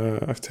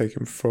I've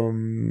taken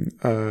from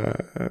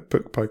a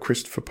book by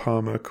Christopher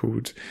Palmer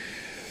called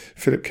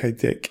Philip K.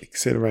 Dick,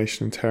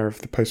 Exhilaration and Terror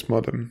of the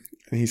Postmodern.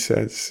 And he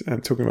says,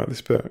 talking about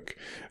this book,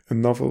 a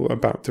novel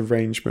about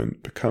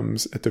derangement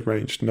becomes a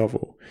deranged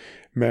novel.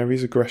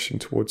 Mary's aggression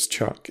towards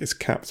Chuck is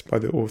capped by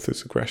the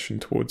author's aggression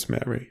towards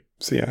Mary.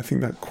 So yeah, I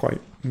think that quite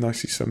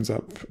nicely sums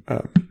up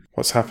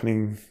what's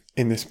happening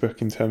in this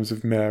book in terms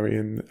of Mary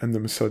and the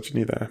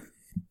misogyny there.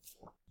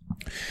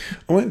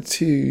 I wanted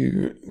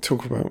to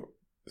talk about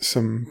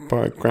some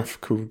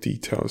biographical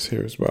details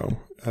here as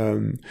well.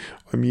 I'm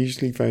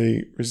usually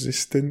very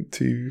resistant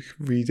to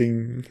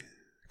reading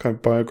kind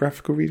of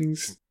biographical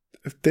readings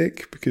of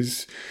Dick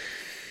because it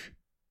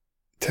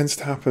tends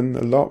to happen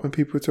a lot when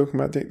people are talking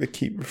about Dick. They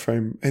keep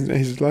referring, and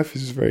his life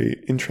is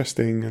very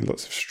interesting and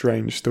lots of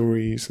strange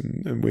stories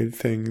and weird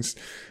things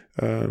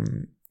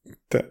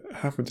that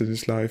happened in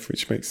his life,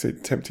 which makes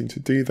it tempting to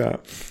do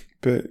that.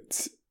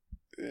 But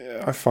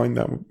I find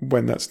that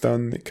when that's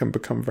done, it can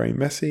become very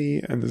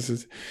messy, and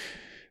there's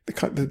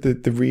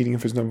the reading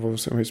of his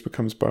novels always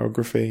becomes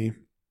biography.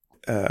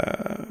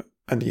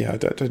 And yeah, I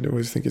don't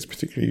always think it's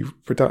particularly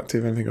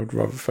productive. I think I'd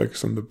rather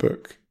focus on the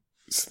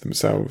books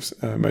themselves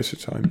most of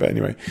the time. But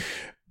anyway,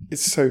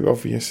 it's so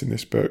obvious in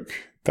this book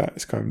that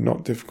it's kind of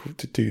not difficult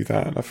to do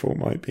that, and I thought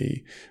might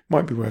be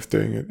worth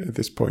doing it at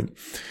this point.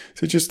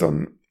 So just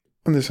on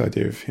this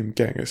idea of him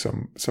getting at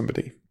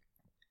somebody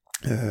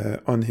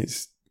on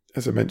his.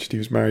 As I mentioned, he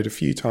was married a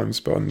few times,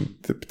 but on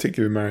the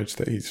particular marriage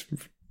that he's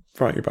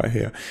writing about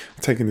here,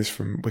 I'm taking this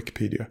from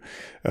Wikipedia,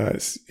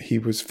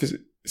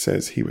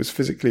 says he was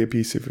physically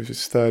abusive with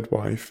his third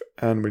wife,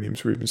 Anne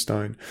Williams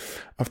Rubenstein.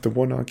 After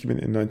one argument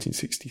in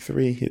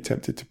 1963, he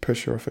attempted to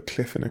push her off a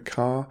cliff in a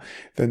car,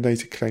 then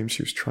later claimed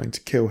she was trying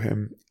to kill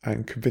him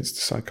and convinced a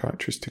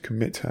psychiatrist to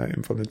commit her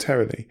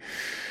involuntarily.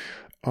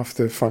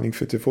 After filing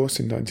for divorce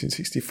in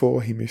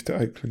 1964, he moved to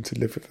Oakland to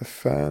live with a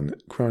fan,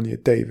 Grania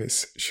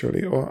Davis.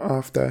 Shortly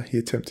after, he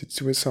attempted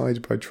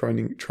suicide by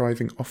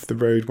driving off the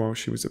road while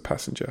she was a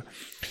passenger.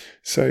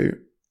 So,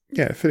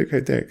 yeah, Philip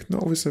K. Dick,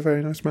 not always a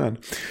very nice man.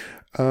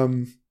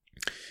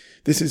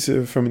 This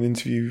is from an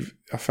interview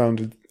I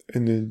found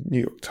in the New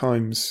York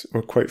Times,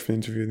 or a quote from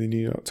an interview in the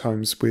New York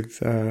Times with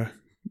the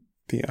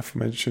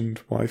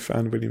aforementioned wife,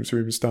 Anne Williams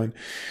Rubenstein.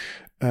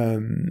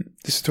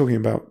 This is talking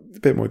about a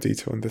bit more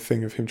detail on the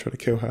thing of him trying to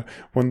kill her.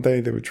 One day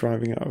they were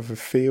driving out of a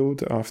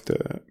field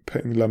after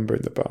putting lumber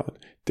in the barn.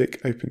 Dick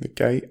opened the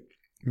gate.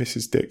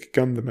 Mrs. Dick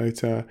gunned the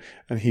motor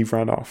and he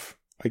ran off.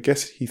 I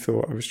guess he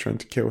thought I was trying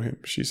to kill him,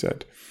 she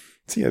said.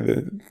 So yeah,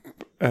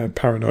 the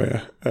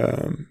paranoia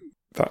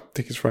that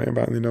Dick is writing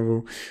about in the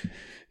novel.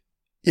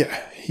 Yeah,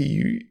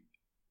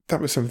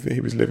 that was something that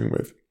he was living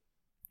with.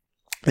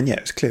 And yeah,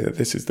 it's clear that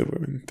this is the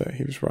woman that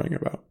he was writing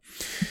about.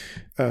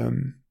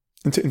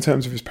 In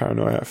terms of his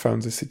paranoia, I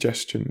found a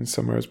suggestion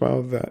somewhere as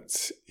well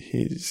that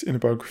he's in a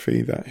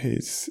biography that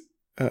his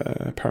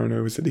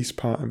paranoia was at least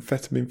part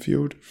amphetamine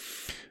fueled.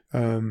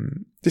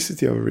 This is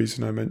the other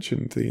reason I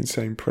mentioned the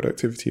insane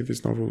productivity of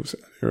his novels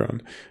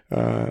earlier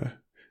on.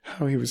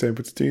 How he was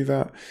able to do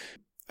that.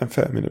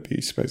 Amphetamine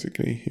abuse,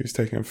 basically. He was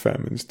taking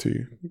amphetamines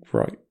to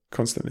write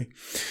constantly.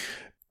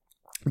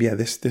 But yeah,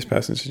 this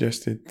person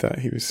suggested that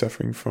he was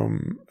suffering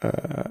from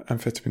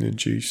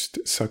amphetamine-induced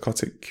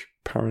psychotic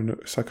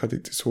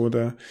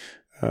disorder,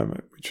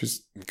 which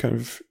was kind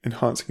of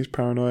enhancing his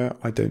paranoia.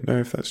 I don't know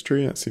if that's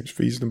true. That seems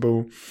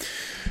reasonable.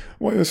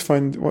 What I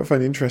find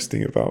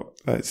interesting about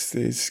that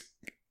is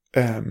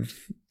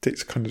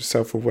Dick's kind of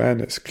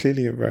self-awareness.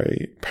 Clearly a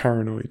very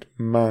paranoid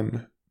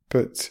man,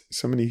 but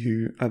somebody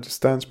who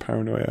understands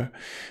paranoia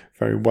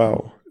very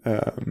well.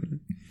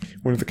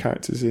 One of the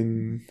characters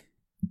in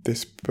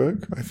this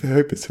book, I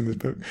hope it's in this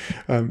book,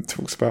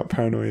 talks about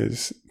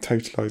paranoia's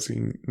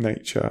totalizing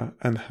nature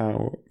and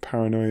how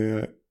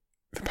the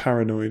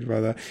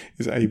paranoid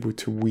is able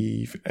to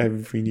weave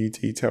every new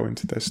detail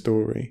into their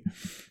story.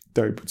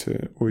 They're able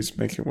to always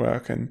make it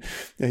work, and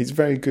yeah, he's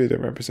very good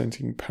at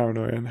representing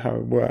paranoia and how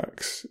it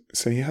works.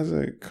 So he has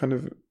a kind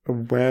of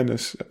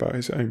awareness about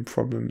his own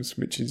problems,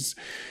 which is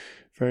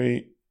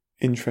very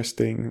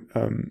interesting.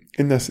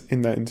 In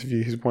that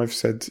interview, his wife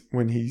said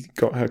when he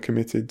got her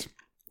committed,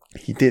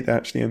 he did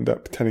actually end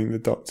up telling the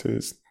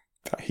doctors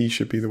that he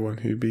should be the one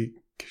who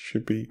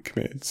should be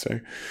committed. So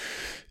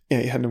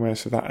yeah, he had an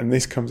awareness of that. And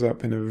this comes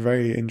up in a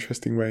very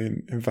interesting way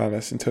in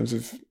Valis in terms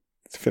of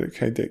Philip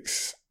K.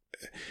 Dick's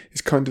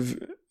his kind of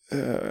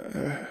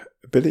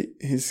ability,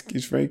 his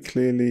very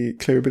clear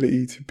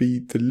ability to be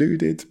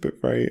deluded,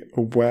 but very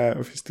aware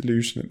of his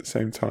delusion at the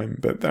same time.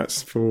 But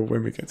that's for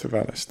when we get to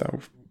Valis.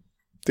 I'll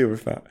deal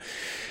with that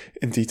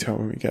in detail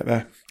when we get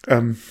there.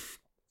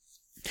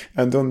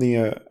 And on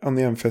the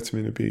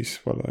amphetamine abuse,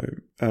 while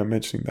I'm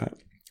mentioning that,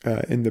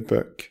 in the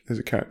book, there's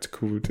a character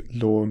called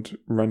Lord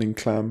Running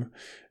Clam,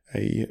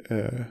 a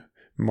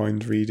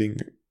mind-reading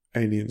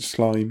alien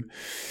slime,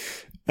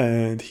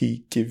 and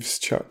he gives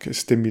Chuck a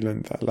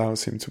stimulant that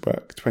allows him to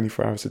work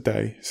 24 hours a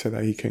day so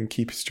that he can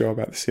keep his job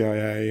at the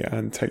CIA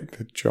and take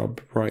the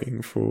job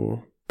writing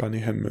for Bunny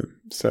Henman.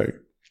 So,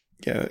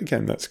 yeah,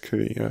 again, that's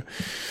clearly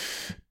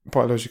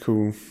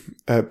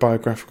a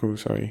biographical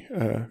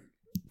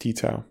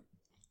detail.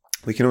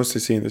 We can also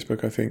see in this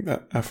book, I think,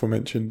 that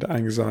aforementioned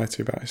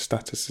anxiety about his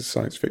status as a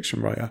science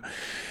fiction writer.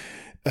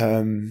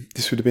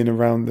 This would have been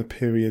around the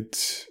period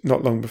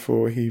not long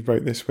before he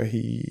wrote this, where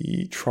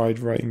he tried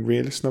writing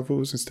realist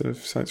novels instead of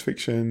science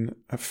fiction,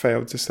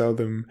 failed to sell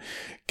them,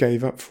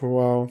 gave up for a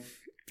while,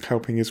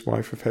 helping his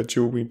wife with her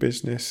jewellery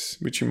business,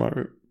 which you might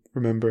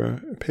remember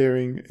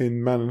appearing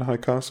in Man in the High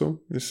Castle,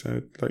 this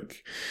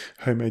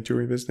homemade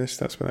jewellery business.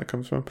 That's where that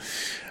comes from.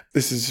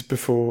 This is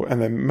before,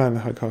 and then Man in the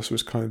High Castle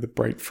was kind of the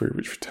breakthrough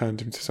which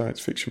returned him to science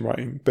fiction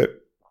writing. But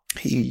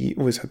he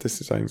always had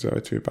this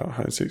anxiety about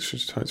how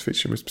science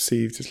fiction was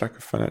perceived as like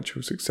a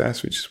financial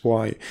success, which is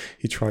why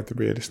he tried the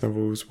realist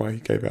novels, why he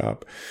gave it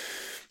up.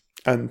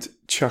 And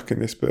Chuck, in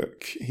this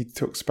book, he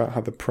talks about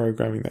how the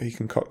programming that he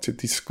concocted,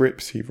 the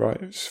scripts he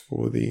writes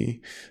for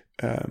the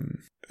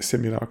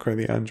simulacra,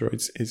 the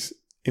androids, is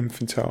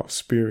infantile,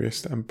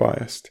 spurious and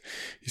biased.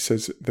 He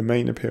says the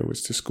main appeal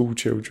was to school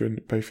children,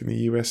 both in the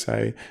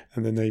USA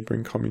and the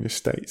neighbouring communist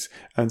states,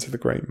 and to the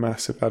great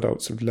mass of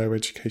adults of low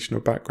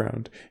educational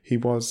background. He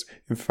was,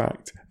 in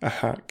fact, a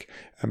hack,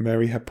 and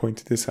Mary had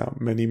pointed this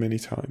out many, many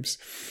times.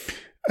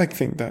 I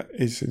think that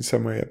is in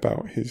some way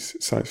about his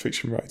science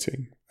fiction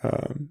writing,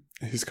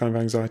 his kind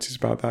of anxieties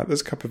about that.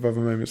 There's a couple of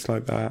other moments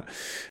like that.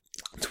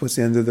 Towards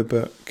the end of the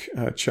book,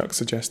 Chuck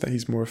suggests that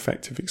he's more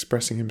effective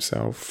expressing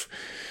himself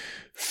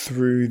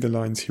through the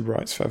lines he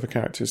writes for other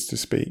characters to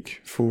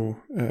speak for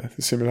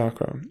the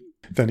simulacra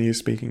than he is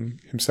speaking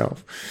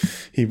himself.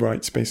 He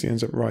basically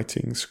ends up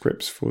writing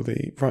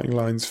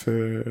lines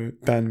for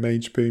Dan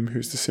Mageboom,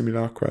 who's the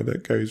simulacra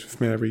that goes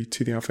with Mary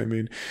to the Alpha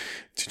Moon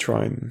to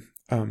try and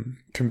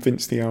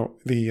convince the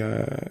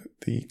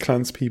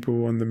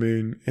clanspeople on the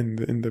moon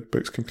in the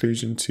book's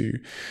conclusion to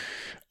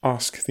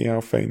ask the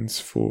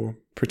Alphanes for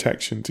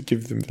protection, to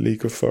give them the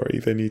legal authority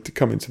they need to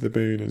come into the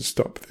moon and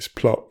stop this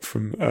plot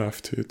from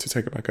Earth to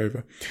take it back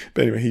over.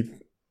 But anyway,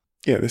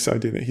 this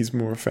idea that he's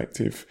more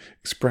effective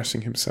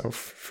expressing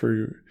himself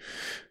through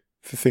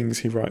the things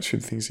he writes, through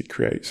the things he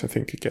creates. I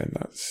think, again,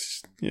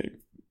 that's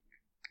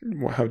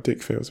how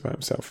Dick feels about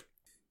himself.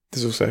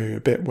 There's also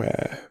a bit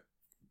where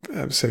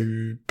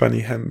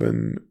Bunny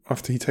Henman,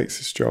 after he takes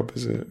this job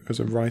as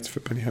a writer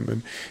for Bunny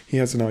Henman, he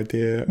has an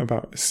idea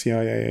about a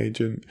CIA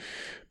agent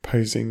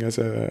posing as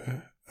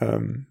a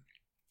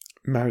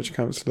marriage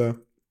counsellor.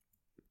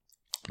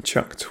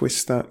 Chuck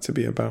twists that to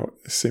be about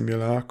a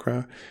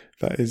simulacra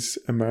that is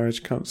a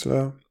marriage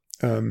counsellor.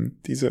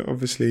 These are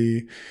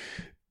obviously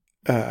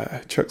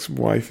Chuck's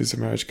wife is a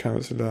marriage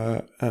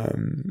counsellor.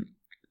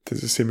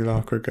 There's a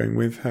simulacra going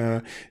with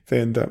her.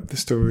 They end up, the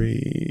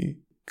story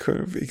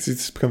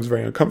it becomes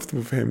very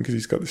uncomfortable for him because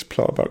he's got this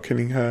plot about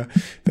killing her.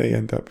 They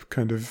end up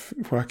kind of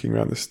working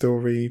around the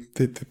story.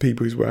 The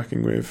people he's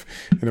working with,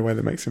 in a way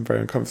that makes him very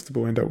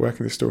uncomfortable, end up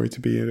working the story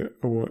to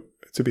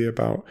be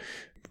about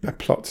a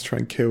plot to try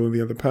and kill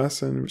the other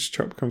person, which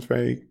Chuck becomes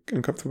very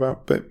uncomfortable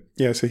about. But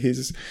yeah, so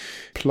his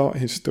plot,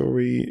 his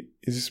story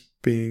is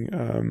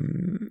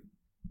being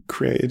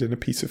created in a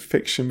piece of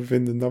fiction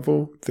within the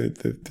novel,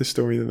 the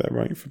story that they're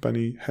writing for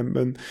Bunny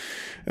Henman.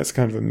 That's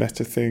kind of a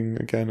meta thing,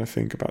 again, I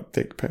think, about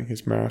Dick putting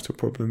his marital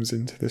problems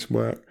into this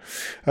work.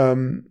 I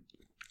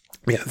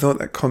thought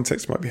that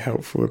context might be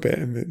helpful a bit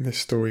in this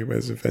story where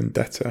there's a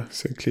vendetta,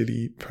 so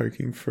clearly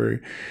poking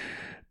through.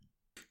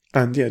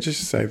 And yeah, just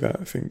to say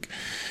that I think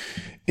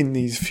in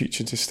these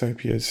future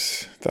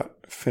dystopias that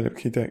Philip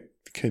K.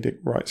 Dick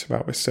writes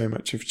about, where so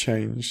much have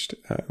changed,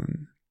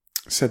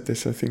 said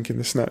this, I think, in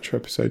the Snatcher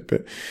episode,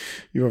 but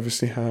you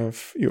often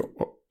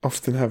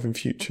have in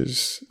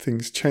futures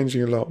things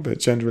changing a lot, but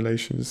gender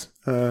relations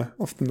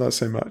often not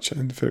so much.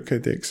 And Philip K.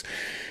 Dick's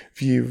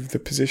view of the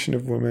position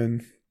of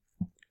women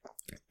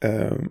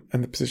and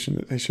the position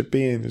that they should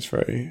be in is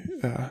very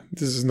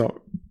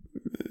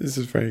this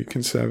is very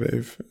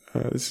conservative.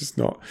 This is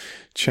not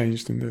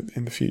changed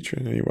in the future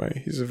in any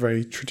way. It's a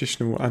very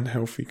traditional,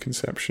 unhealthy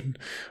conception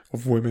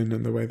of women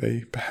and the way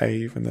they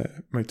behave and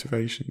their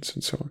motivations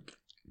and so on.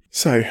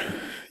 So,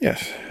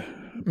 yes,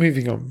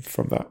 moving on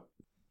from that.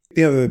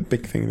 The other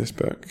big thing in this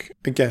book,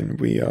 again,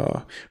 we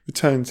are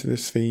returned to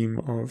this theme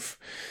of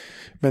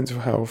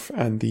mental health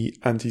and the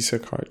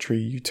anti-psychiatry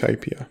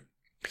utopia.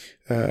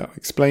 I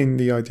explained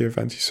the idea of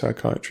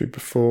anti-psychiatry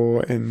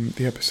before in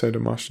the episode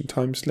of Martian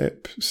Time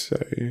Slip, so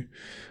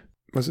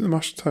was it the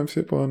Martian time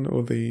slip one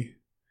or the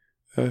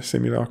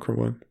simulacra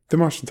one? The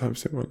Martian time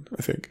slip one,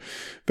 I think.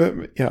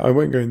 But yeah, I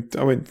won't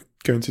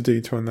go into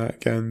detail on that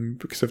again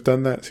because I've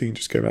done that, so you can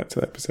just go back to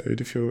that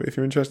episode if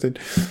you're interested.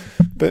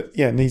 But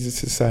yeah,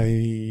 needless to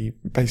say,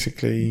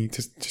 basically,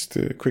 just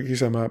to quickly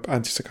sum up,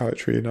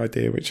 anti-psychiatry, an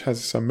idea which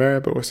has some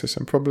merit but also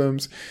some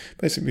problems.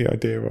 Basically, the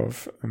idea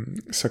of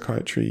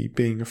psychiatry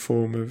being a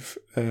form of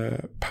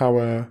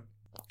power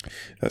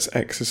that's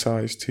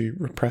exercised to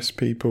repress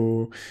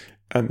people,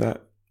 and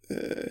that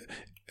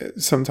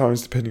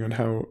sometimes, depending on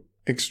how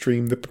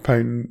extreme the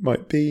proponent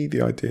might be,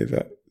 the idea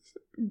that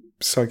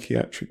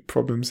psychiatric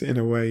problems in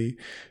a way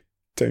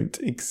don't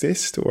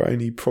exist, or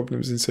only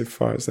problems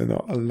insofar as they're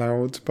not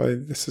allowed by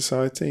the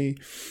society.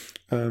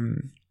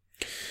 As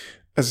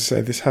I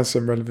say, this has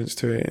some relevance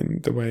to it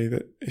in the way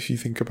that if you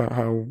think about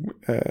how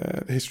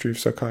the history of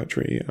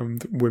psychiatry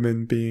and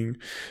women being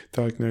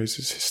diagnosed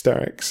as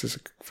hysterics is a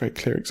very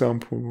clear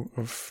example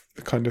of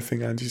the kind of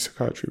thing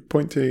anti-psychiatry would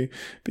point to.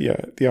 But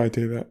yeah, the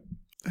idea that,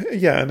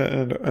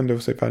 and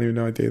also valuing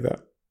the idea that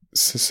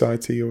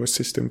society or a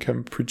system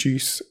can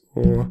produce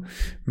or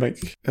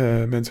make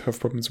mental health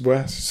problems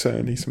worse,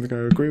 certainly something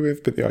I agree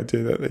with, but the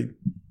idea that they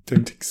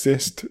don't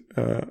exist,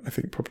 I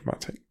think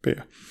problematic. But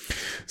yeah,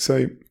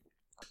 so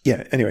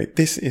yeah, anyway,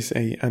 this is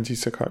a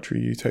anti-psychiatry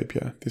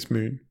utopia, this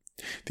moon.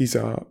 These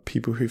are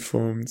people who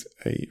formed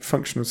a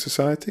functional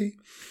society,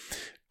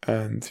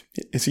 and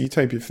it's a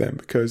utopia for them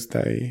because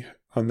they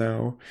are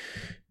now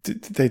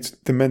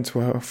the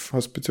mental health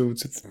hospital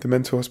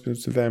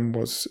to them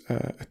was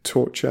a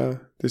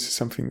torture. This is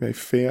something they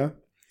fear.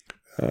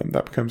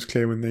 That becomes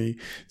clear when they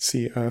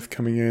see Earth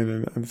coming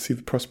in and see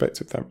the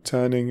prospect of that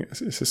returning.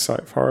 It's a sight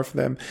of horror for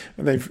them,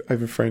 and they've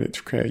overthrown it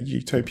to create a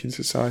utopian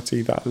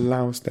society that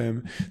allows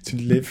them to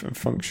live and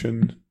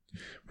function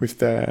with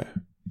their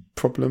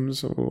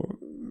problems, or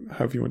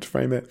however you want to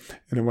frame it,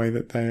 in a way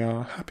that they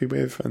are happy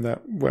with and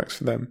that works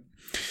for them.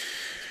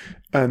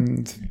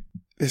 And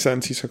this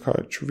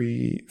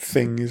anti-psychiatry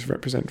thing is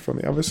represented from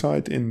the other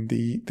side in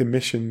the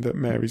mission that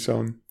Mary's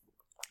on,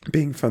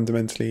 being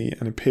fundamentally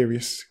an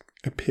imperialist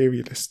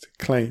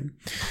claim.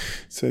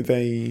 So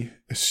they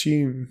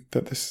assume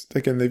that this,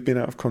 again, they've been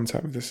out of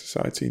contact with the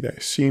society. They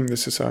assume the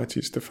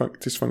society is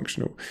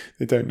dysfunctional.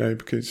 They don't know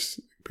because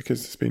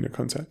there's been no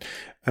contact,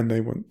 and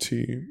they want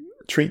to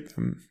treat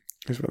them,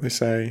 is what they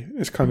say.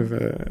 It's kind of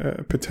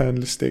a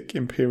paternalistic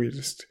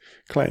imperialist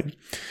claim.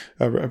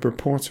 A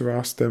reporter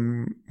asked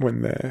them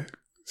when they're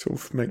sort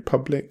of make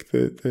public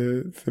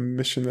the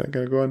mission that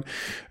they're going to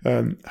go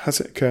on, has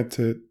it occurred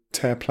to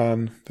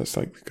Terplan, that's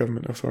like the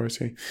government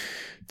authority,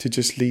 to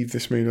just leave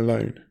this moon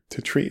alone, to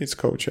treat its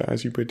culture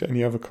as you would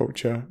any other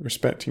culture,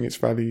 respecting its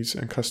values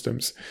and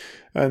customs?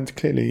 And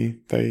clearly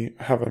they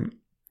haven't.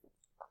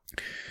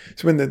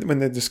 So when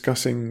they're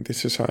discussing the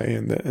society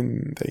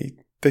and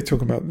they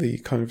talk about the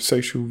kind of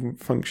social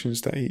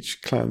functions that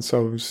each clan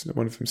solves,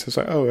 one of them says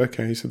like, oh,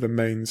 okay, so the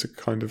mains are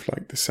kind of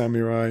like the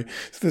samurai.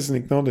 So there's an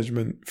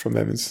acknowledgement from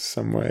them in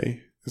some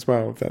way as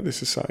well that the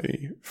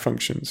society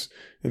functions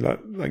in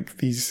like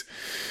these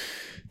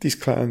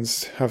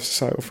clans have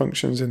societal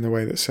functions in the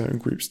way that certain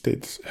groups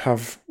did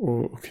have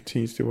or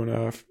continue to do on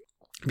Earth.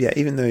 But yeah,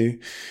 even though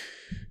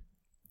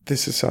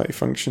this society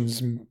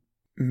functions,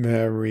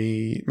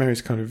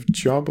 Mary's kind of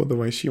job, or the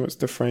way she wants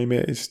to frame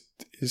it,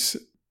 is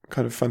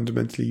kind of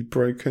fundamentally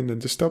broken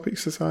and dystopic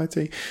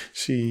society.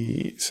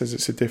 She says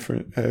it's a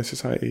different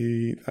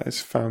society that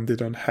is founded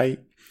on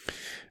hate,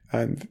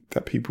 and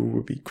that people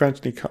will be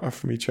gradually cut off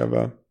from each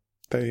other.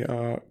 They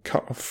are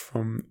cut off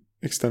from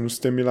external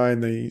stimuli,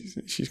 and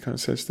she kind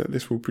of says that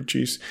this will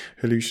produce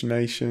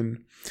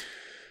hallucination,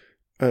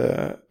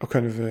 or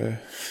kind of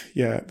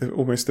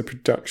almost the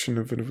production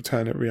of an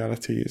alternate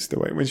reality is the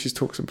way. When she's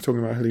talking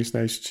about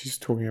hallucination, she's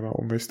talking about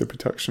almost the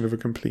production of a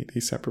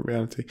completely separate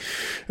reality.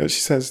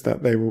 She says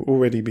that they will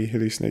already be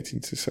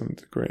hallucinating to some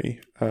degree.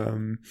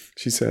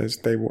 She says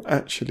they will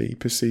actually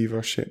perceive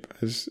our ship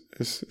as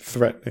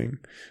threatening.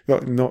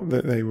 Not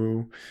that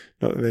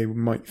they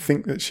might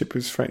think that ship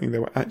was threatening, they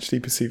will actually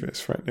perceive it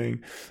as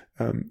threatening.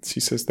 She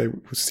says they will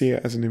see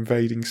it as an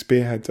invading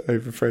spearhead to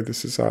overthrow the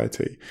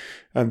society.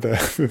 And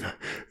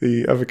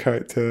the other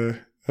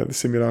character, the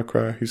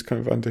simulacra, who's kind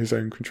of under his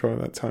own control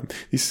at that time,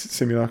 these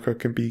simulacra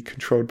can be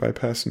controlled by a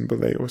person, but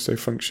they also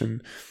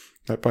function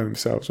like by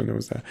themselves when no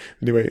one's there.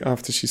 Anyway,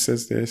 after she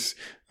says this,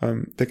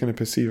 they're going to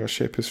perceive our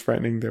ship as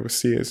threatening. They will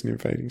see it as an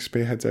invading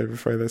spearhead to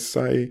overthrow their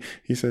society.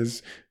 He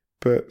says,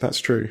 but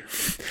that's true.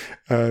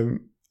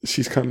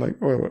 She's kind of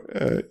like, well,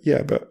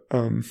 yeah, but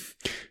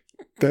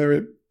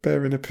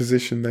they're in a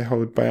position they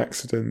hold by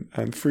accident,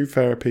 and through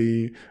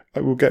therapy I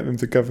will get them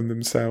to govern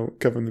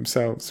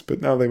themselves,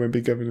 but now they won't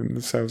be governing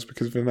themselves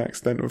because of an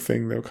accidental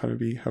thing. They'll kind of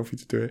be healthy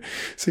to do it.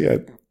 So yeah,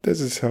 there's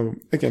this whole,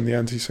 again, the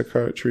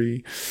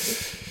anti-psychiatry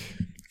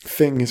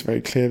thing is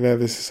very clear there.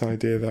 There's this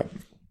idea that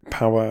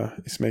power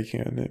is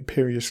making an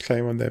imperious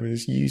claim on them and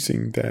is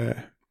using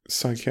their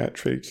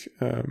psychiatric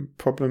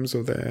problems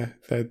or their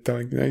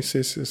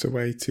diagnosis as a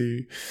way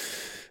to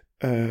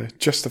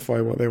justify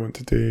what they want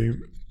to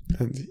do.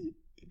 And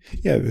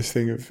yeah, this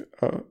thing of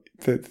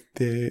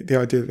the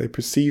idea that they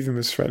perceive them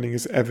as threatening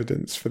is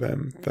evidence for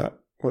them that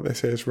what they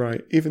say is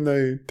right, even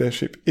though their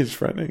ship is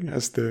threatening,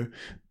 as the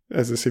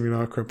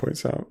simulacra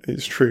points out.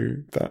 It's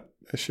true that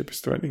their ship is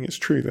threatening. It's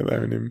true that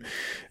they're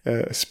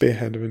a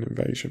spearhead of an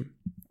invasion.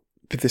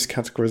 But this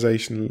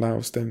categorization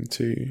allows them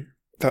to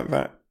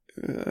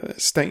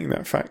stating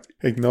that fact,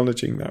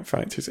 acknowledging that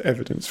fact, is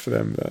evidence for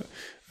them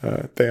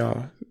that they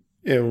are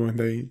ill and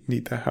they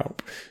need their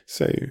help.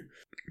 So,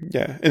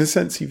 yeah, in a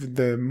sense, even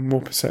they're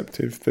more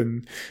perceptive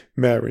than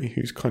Mary,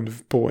 who's kind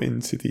of bought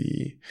into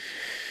the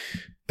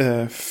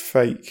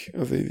fake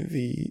of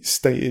the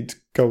stated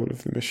goal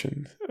of the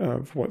mission,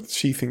 of what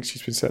she thinks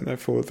she's been sent there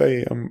for.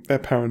 Their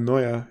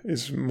paranoia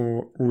is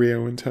more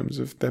real in terms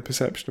of their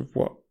perception of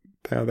what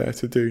they are there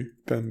to do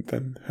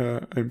than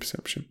her own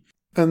perception.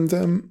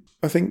 And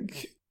I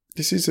think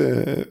this is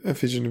a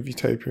vision of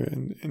utopia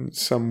in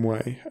some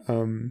way.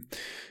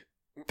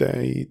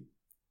 They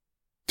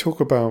talk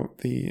about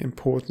the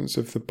importance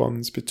of the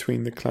bonds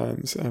between the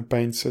clans.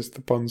 Bain says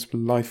the bonds were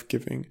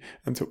life-giving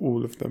and to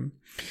all of them.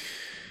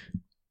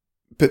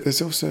 But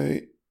there's also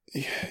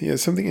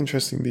something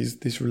interesting,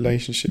 these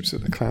relationships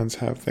that the clans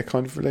have. They're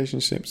kind of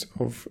relationships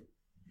of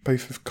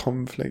both of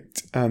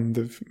conflict and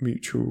of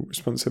mutual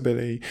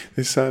responsibility.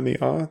 They certainly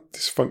are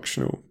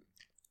dysfunctional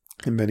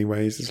in many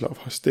ways. There's a lot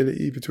of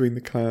hostility between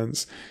the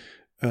clans.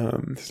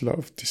 There's a lot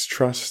of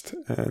distrust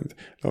and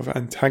a lot of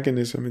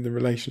antagonism in the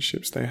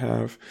relationships they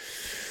have.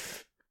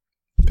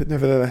 But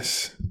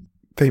nevertheless,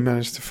 they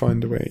manage to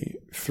find a way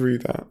through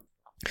that.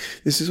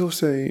 This is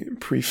also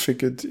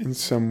prefigured in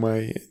some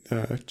way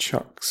in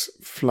Chuck's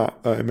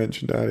flat that I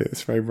mentioned earlier,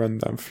 this very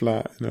rundown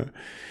flat in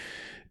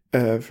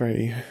a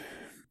very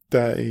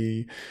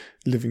dirty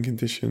living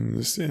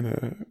conditions, in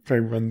a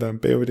very rundown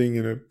building,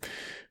 in a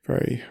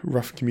very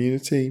rough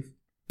community.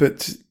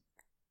 But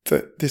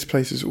that this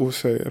place is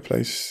also a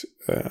place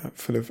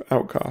full of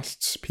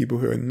outcasts, people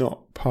who are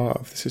not part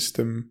of the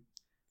system,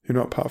 who are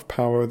not part of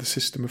power, the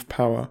system of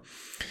power.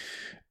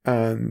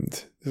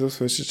 And there's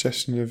also a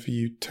suggestion of a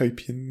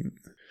utopian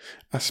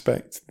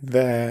aspect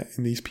there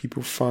in these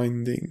people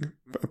finding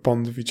a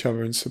bond of each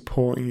other and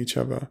supporting each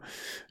other.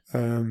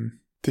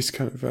 This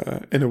kind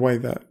of, in a way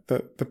that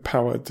the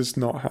power does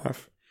not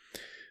have.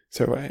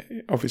 So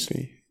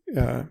obviously,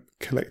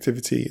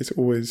 collectivity is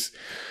always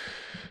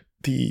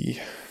the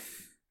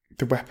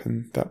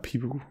weapon that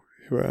people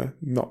who are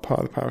not part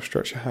of the power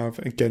structure have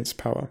against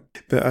power.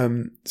 But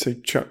so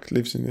Chuck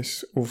lives in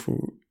this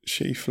awful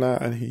shitty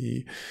flat, and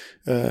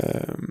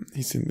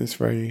he's in this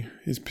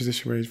his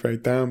position where he's very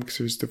down because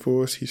of his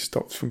divorce. He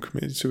stopped from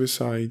committing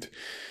suicide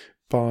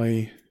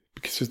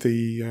because of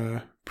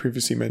the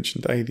previously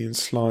mentioned alien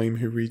slime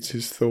who reads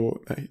his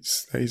thought that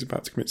he's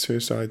about to commit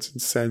suicide,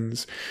 and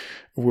sends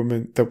a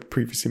woman that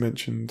previously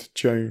mentioned,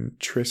 Joan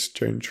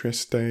Triste,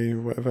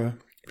 or whatever,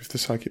 with the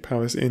psychic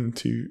powers in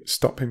to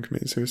stop him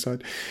committing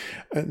suicide.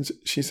 And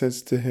she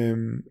says to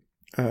him,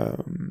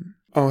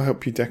 I'll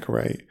help you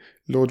decorate.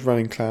 Lord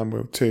Running Clam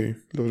will too.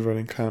 Lord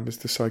Running Clam is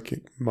the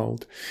psychic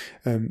mould.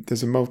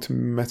 There's a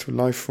molten metal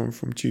life form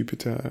from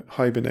Jupiter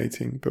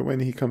hibernating, but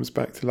when he comes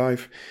back to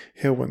life,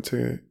 he'll want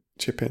to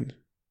chip in.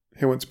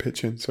 He'll want to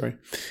pitch in, sorry.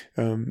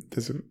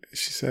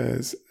 She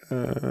says,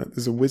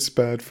 there's a whiz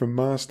bird from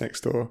Mars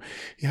next door.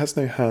 He has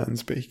no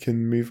hands, but he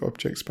can move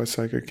objects by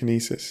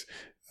psychokinesis.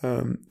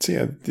 So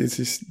yeah, there's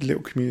this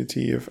little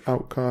community of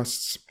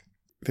outcasts.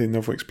 The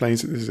novel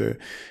explains that there's a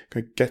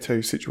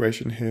ghetto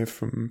situation here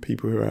from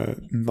people who are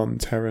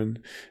non-Terran.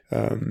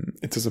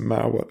 It doesn't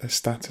matter what their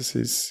status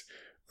is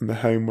on the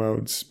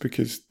homeworlds,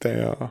 because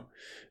they are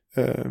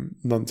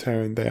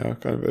non-Terran. They are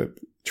kind of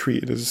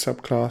treated as a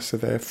subclass, so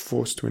they're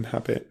forced to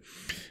inhabit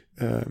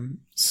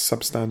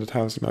substandard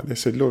housing like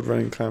this. So Lord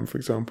Running Clam, for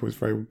example, is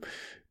very,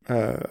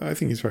 I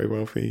think he's very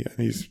wealthy, and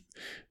he's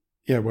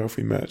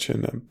wealthy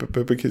merchant,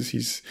 but because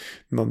he's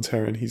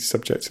non-Terran, he's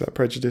subject to that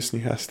prejudice,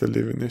 and he has to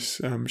live in this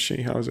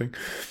shitty housing.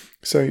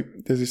 So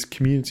there's this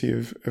community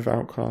of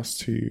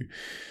outcasts who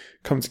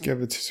come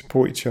together to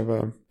support each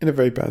other in a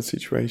very bad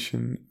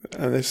situation,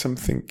 and there's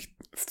something.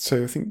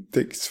 So I think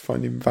Dick's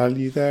finding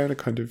value there in a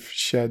kind of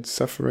shared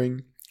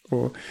suffering,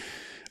 or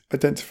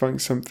identifying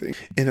something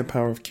in a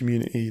power of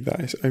community that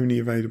is only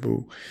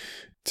available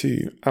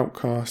to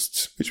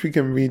outcasts, which we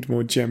can read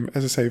more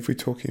as I say, if we're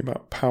talking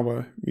about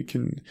power, we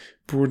can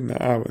broaden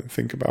that out and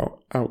think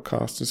about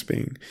outcasts as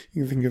being,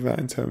 you can think of that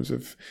in terms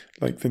of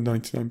like the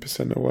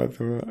 99% or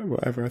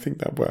whatever. I think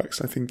that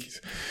works. I think he's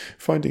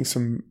finding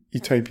some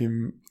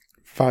utopian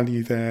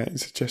value there and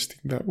suggesting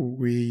that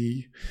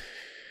we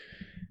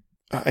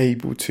are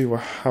able to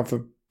have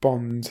a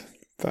bond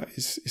that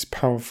is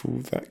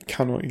powerful, that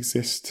cannot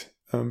exist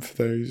for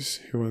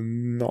those who are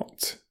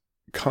not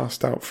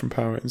cast out from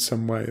power in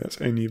some way,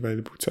 that's only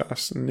available to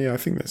us. And I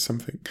think there's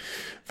something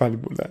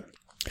valuable there.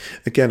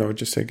 Again, I would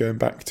just say, going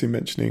back to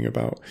mentioning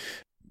about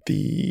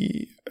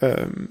the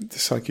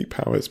psychic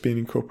powers being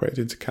incorporated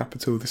into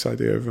Capital, this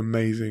idea of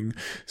amazing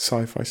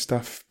sci-fi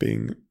stuff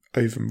being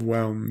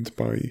overwhelmed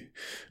by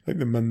like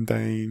the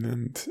mundane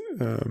and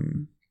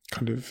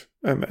kind of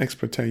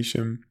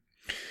exploitation.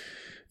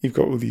 you've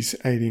got all these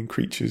alien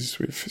creatures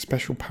with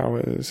special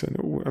powers and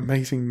all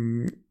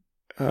amazing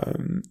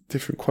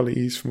different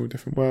qualities from all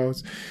different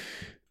worlds.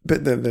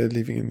 But then they're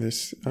living in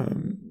this,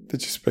 they're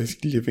just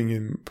basically living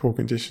in poor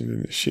conditions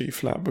in this shitty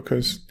flat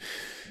because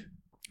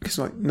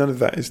like none of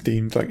that is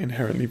deemed like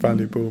inherently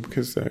valuable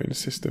because they're in a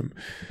system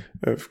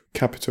of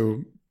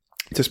capital.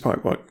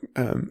 Despite what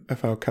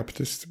FL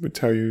capitalists would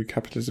tell you,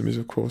 capitalism is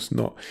of course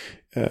not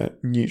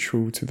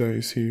neutral to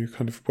those who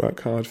kind of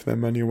work hard for their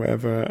money or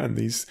whatever, and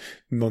these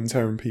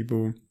non-Terran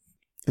people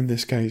in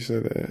this case are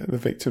the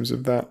victims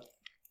of that.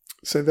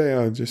 So they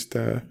are just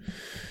the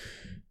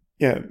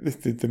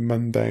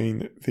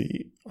mundane,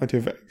 the idea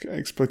of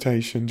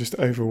exploitation just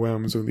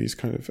overwhelms all these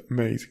kind of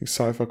amazing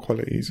sci-fi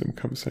qualities and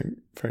becomes something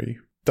very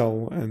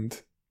dull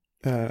and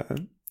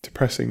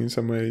depressing in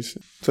some ways.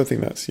 So I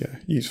think that's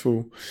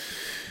useful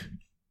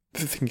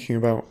for thinking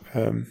about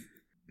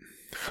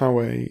how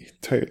the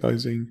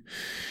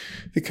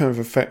kind of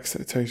effects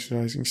that a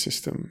totalizing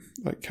system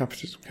like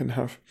capitalism can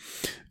have.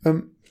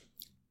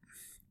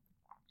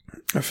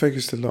 I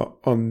focused a lot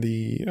on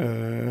the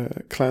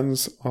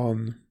clans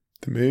on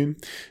the moon.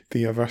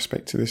 The other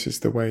aspect to this is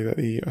the way that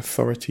the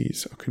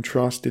authorities are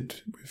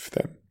contrasted with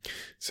them.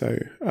 So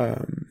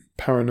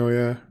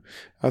paranoia,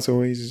 as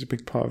always, is a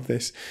big part of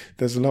this.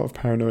 There's a lot of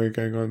paranoia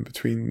going on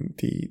between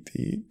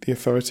the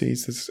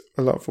authorities. There's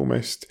a lot of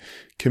almost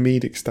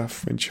comedic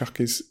stuff when Chuck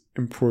is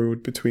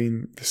embroiled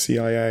between the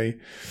CIA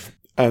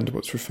and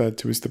what's referred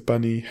to as the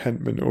Bunny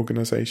Hentman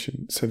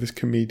organization. So this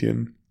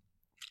comedian,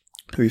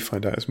 who we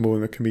find out is more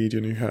than a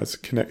comedian who has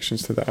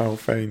connections to the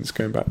Alphanes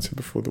going back to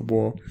before the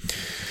war.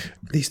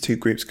 These two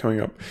groups coming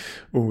up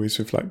always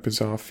with like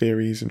bizarre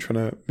theories and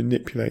trying to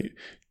manipulate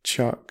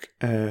Chuck,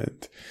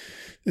 and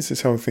there's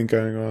this whole thing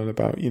going on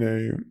about,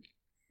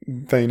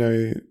 they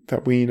know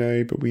that we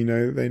know, but we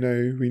know that they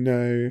know we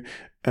know,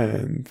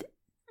 and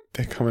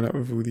they're coming up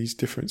with all these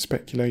different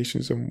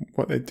speculations on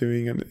what they're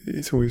doing, and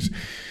it's always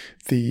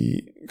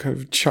the kind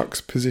of Chuck's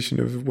position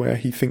of where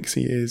he thinks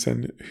he is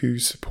and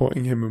who's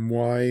supporting him and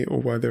why, or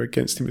why they're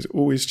against him, is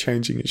always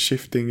changing and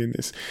shifting in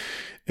this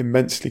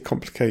immensely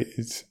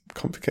complicated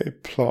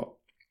plot,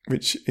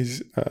 which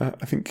is,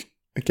 I think,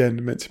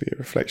 again, meant to be a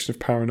reflection of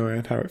paranoia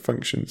and how it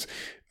functions.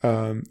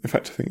 In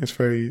fact, I think it's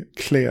very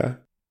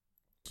clear.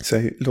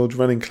 So Lord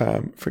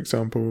Running-Clam, for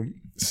example,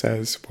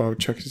 says while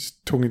Chuck is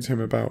talking to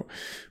him about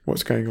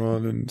what's going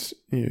on and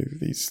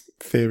these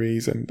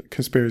theories and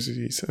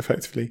conspiracies,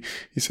 effectively,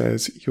 he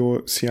says,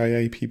 "Your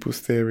CIA people's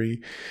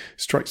theory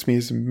strikes me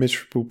as a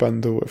miserable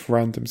bundle of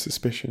random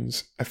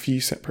suspicions, a few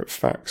separate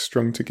facts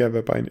strung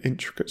together by an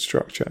intricate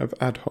structure of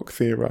ad hoc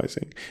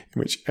theorizing, in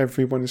which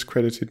everyone is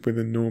credited with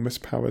enormous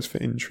powers for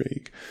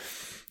intrigue."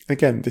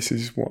 Again, this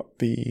is what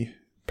the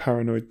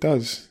paranoid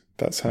does.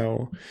 That's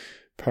how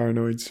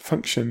paranoids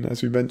function.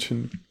 As we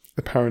mentioned,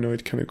 the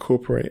paranoid can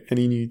incorporate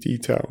any new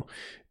detail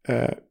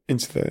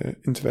into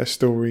their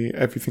story.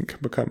 Everything can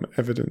become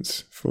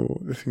evidence for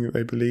the thing that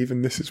they believe,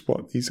 and this is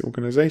what these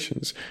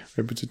organizations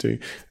are able to do.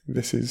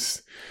 This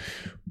is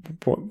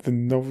what the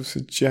novel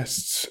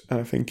suggests, and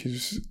I think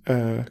is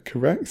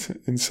correct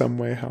in some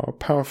way, how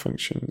power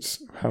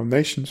functions, how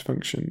nations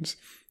functions.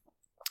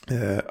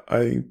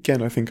 I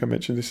think I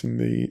mentioned this in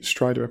the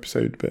Strider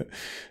episode, but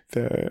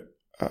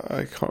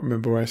I can't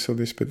remember where I saw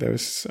this, but I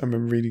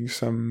remember reading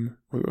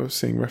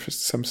seeing reference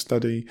to some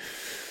study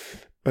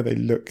where they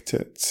looked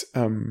at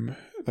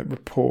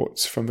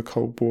reports from the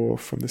Cold War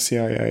from the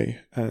CIA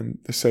and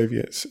the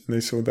Soviets, and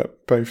they saw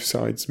that both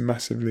sides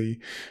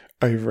massively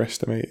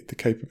overestimated the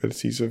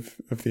capabilities of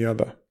the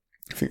other.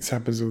 I think this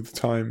happens all the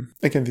time.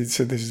 Again,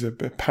 so this is a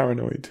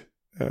paranoid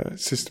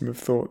system of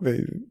thought.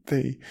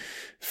 They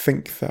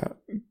think that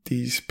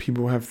these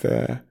people have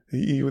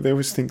they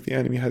always think the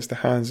enemy has the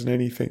hands in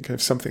anything. If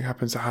something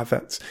happens,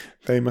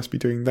 they must be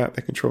doing that.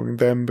 They're controlling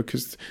them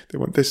because they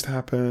want this to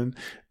happen,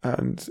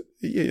 and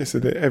so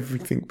that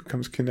everything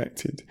becomes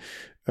connected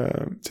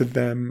to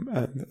them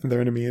and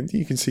their enemy. And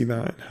you can see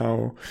that in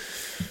how,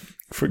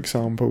 for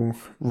example,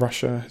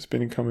 Russia has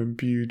become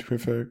imbued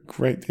with a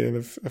great deal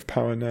of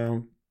power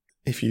now.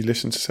 If you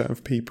listen to certain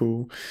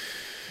people,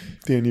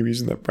 the only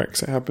reason that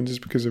Brexit happened is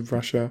because of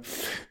Russia.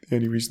 The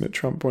only reason that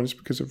Trump won is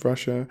because of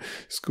Russia.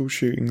 School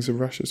shootings are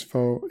Russia's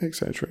fault,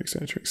 etc.,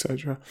 etc.,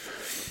 etc.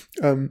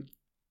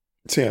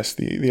 So yes,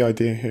 the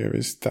idea here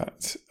is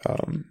that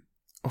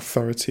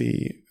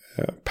authority,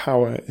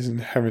 power is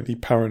inherently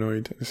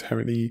paranoid, is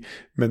inherently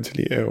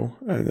mentally ill,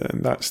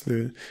 and that's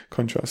the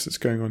contrast that's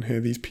going on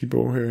here. These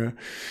people who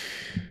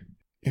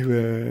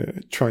are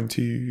trying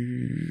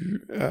to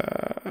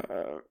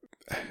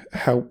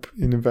help,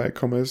 in inverted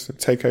commas,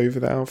 take over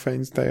the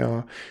Alphanes, they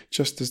are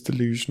just as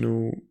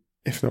delusional,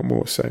 if not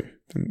more so,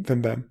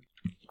 than them.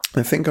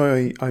 I think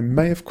I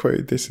may have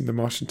quoted this in the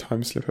Martian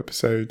Time Slip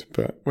episode,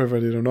 but whether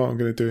I did or not, I'm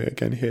going to do it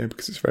again here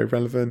because it's very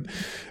relevant.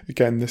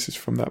 Again, this is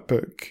from that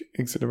book,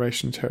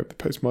 Exhilaration, Terror of the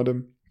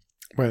Postmodern.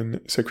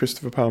 So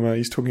Christopher Palmer,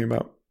 he's talking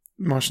about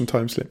Martian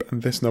Timeslip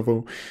and this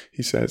novel,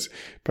 he says,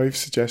 both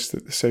suggest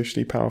that the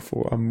socially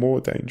powerful are more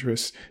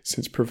dangerous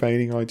since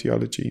prevailing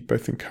ideology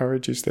both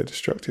encourages their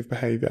destructive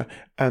behaviour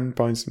and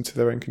binds them to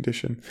their own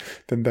condition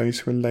than those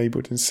who are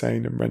labelled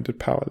insane and rendered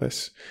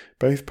powerless.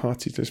 Both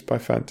parties live by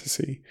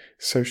fantasy.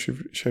 Social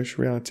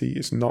reality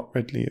is not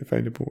readily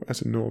available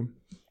as a norm.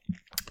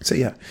 So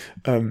yeah,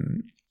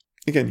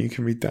 again, you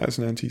can read that as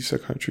an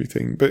anti-psychiatry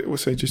thing, but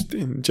also just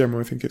in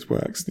general, I think it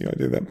works. The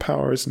idea that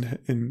power is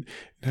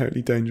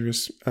inherently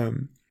dangerous.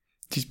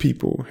 These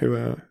people who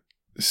are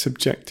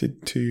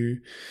subjected to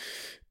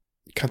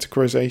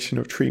categorization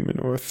or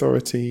treatment or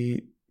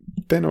authority,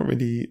 they're not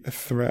really a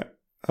threat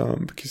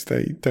because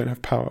they don't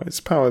have power. It's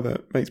power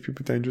that makes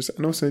people dangerous.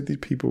 And also these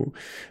people,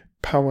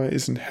 power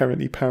is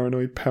inherently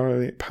paranoid.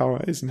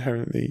 Power is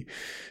inherently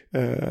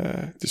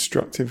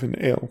destructive and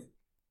ill.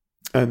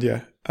 And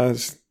yeah,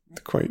 as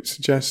the quote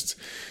suggests,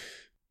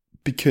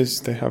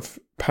 because they have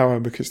power,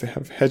 because they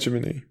have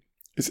hegemony,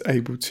 it's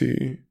able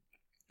to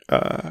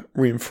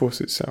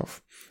reinforce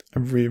itself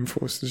and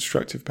reinforce the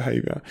destructive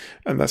behaviour.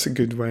 And that's a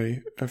good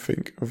way, I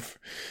think, of...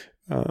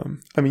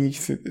 you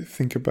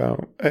think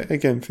about,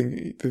 again,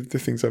 the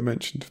things I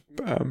mentioned,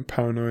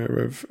 paranoia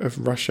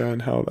of Russia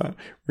and how that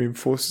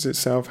reinforces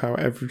itself, how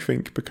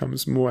everything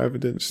becomes more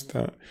evidence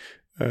that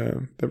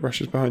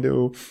Russia's behind it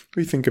all.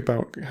 We think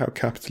about how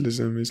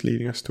capitalism is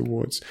leading us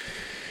towards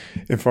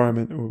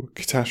environmental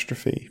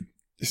catastrophe.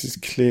 This is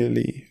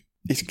clearly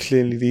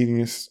leading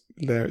us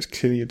there. It's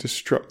clearly a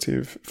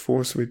destructive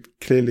force. We're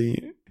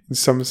clearly, in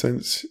some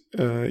sense,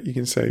 you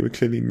can say we're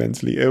clearly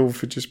mentally ill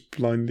for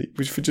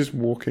just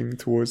walking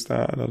towards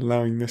that and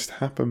allowing this to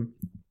happen.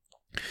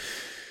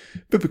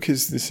 But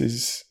because this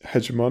is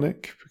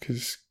hegemonic,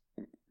 because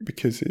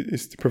it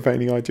is the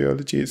prevailing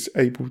ideology, it's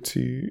able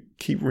to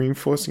keep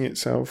reinforcing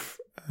itself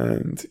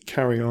and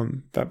carry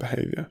on that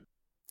behaviour.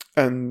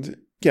 And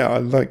yeah, I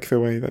like the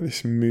way that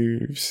this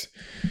moves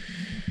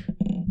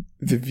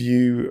the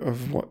view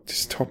of what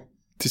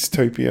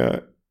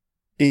dystopia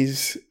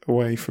is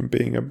away from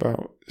being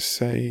about,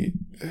 say,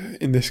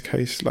 in this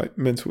case, like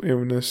mental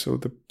illness or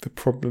the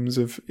problems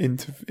of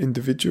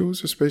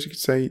individuals, I suppose you could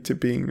say, to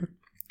being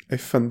a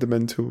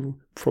fundamental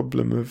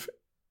problem of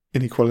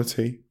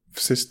inequality,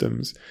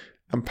 systems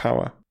and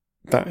power.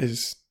 That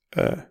is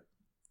the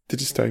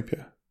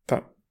dystopia.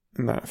 That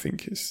I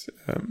think is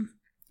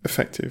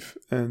effective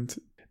and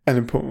an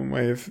important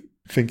way of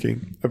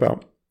thinking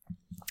about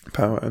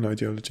power and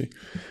ideology.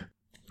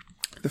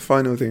 The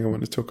final thing I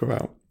want to talk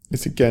about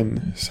is,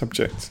 again, a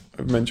subject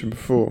I've mentioned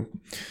before.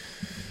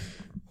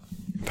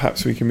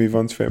 Perhaps we can move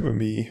on to it when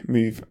we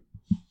move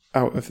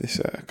out of this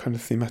kind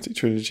of thematic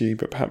trilogy,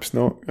 but perhaps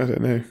not. I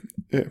don't know.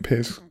 It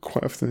appears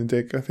quite often in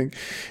Dick, I think.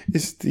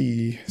 Is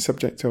the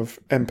subject of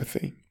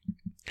empathy,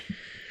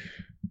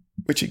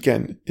 which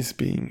again is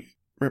being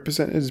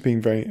represented as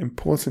being very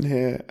important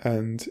here,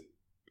 and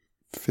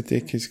for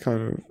Dick is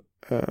kind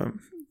of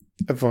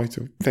a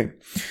vital thing.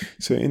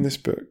 So in this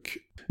book,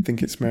 I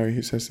think it's Mary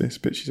who says this,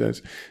 but she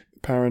says, the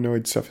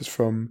paranoid suffers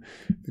from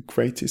the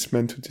greatest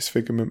mental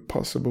disfigurement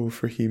possible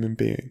for a human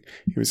being.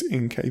 He was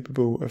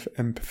incapable of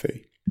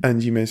empathy.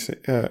 And you may say,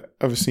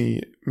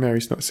 obviously,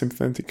 Mary's not a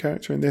sympathetic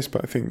character in this,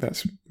 but I think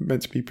that's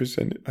meant to be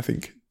presented. I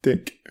think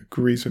Dick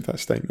agrees with that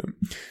statement.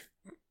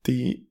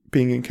 The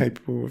being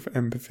incapable of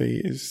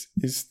empathy is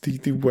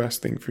the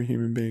worst thing for a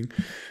human being.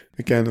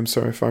 Again, I'm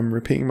sorry if I'm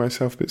repeating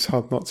myself, but it's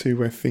hard not to,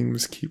 where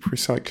themes keep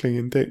recycling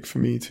in Dick for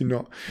me to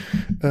not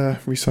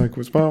recycle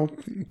as well.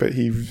 But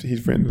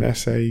he's written an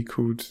essay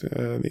called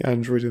The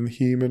Android and the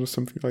Human or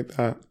something like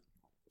that.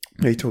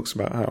 He talks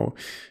about how,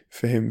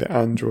 for him, the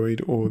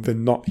android or the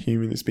not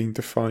human is being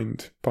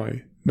defined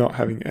by not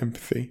having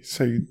empathy.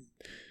 So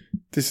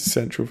this is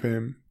central for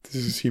him. This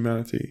is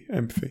humanity,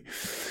 empathy.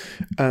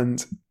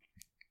 And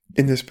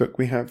in this book,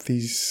 we have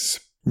these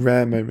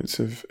rare moments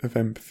of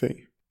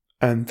empathy.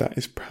 And that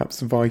is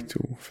perhaps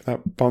vital for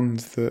that bond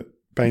that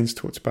Baines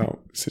talked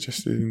about,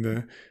 suggested in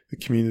the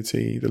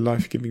community, the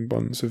life-giving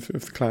bonds of the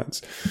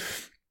clans.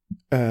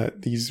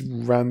 These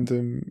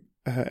random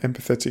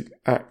empathetic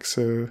acts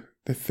are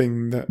the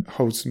thing that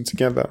holds them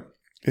together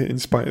in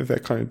spite of their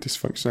kind of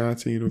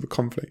dysfunctionality and all the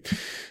conflict.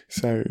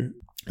 So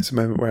it's a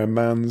moment where a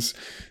man's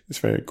this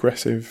very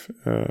aggressive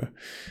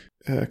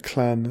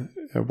clan,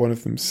 one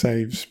of them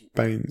saves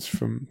Baines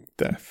from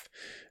death.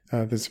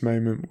 There's a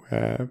moment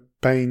where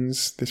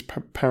Baines, this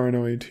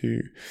paranoid who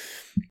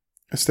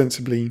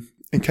ostensibly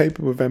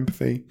incapable of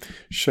empathy,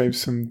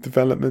 shows some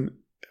development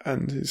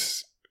and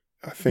is,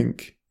 I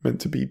think,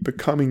 meant to be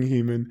becoming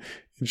human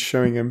in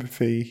showing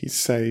empathy. He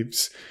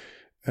saves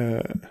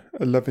a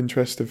love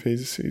interest of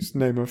his, whose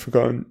name I've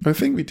forgotten. I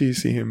think we do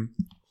see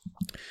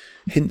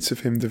hints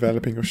of him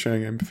developing or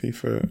showing empathy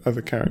for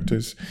other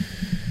characters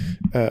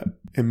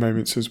in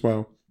moments as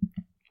well.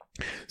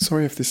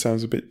 Sorry if this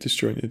sounds a bit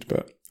disjointed,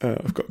 but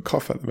I've got a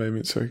cough at the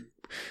moment, so I'm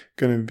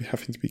going to be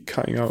having to be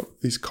cutting out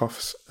these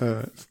coughs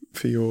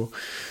for your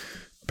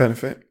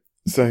benefit.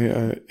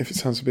 So if it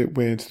sounds a bit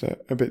weird,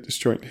 a bit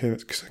disjointed here,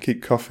 that's because I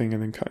keep coughing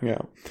and then cutting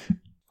out.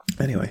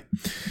 Anyway,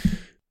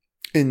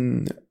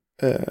 in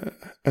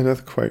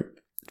another quote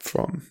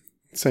from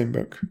the same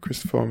book,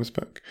 Christopher Armer's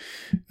book.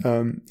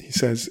 He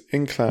says,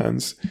 in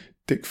Clans,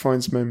 Dick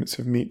finds moments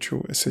of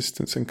mutual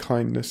assistance and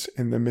kindness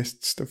in the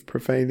midst of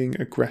prevailing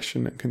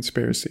aggression and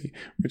conspiracy,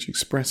 which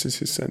expresses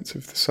his sense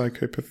of the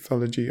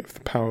psychopathology of the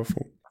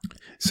powerful.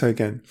 So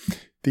again,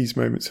 these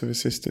moments of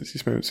assistance,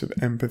 these moments of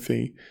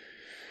empathy,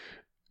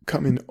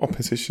 come in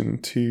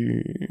opposition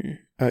to...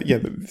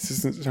 this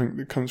isn't something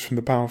that comes from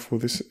the powerful.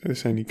 This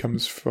only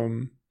comes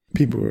from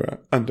people who are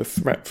under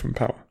threat from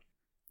power.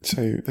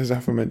 So there's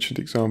aforementioned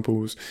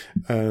examples.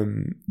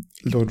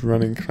 Lord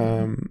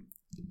Running-Clam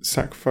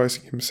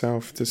sacrificing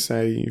himself to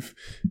save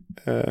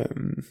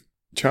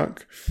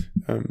Chuck.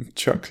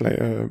 Chuck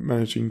later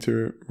managing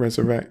to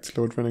resurrect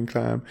Lord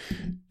Running-Clam.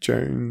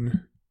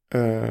 Joan,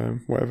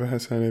 whatever her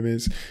surname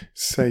is,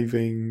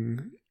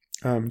 saving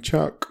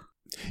Chuck.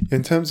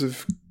 In terms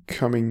of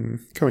coming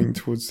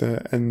towards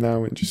the end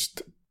now and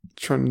just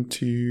trying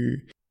to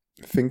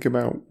think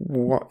about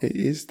what it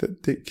is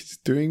that Dick is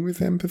doing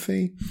with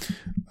empathy,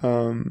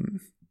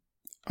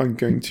 I'm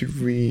going to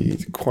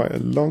read quite a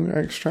long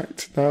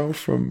extract now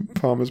from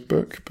Palmer's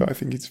book, but I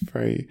think it's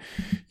very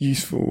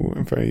useful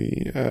and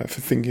very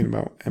for thinking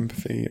about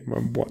empathy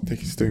and what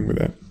Dick is doing with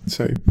it.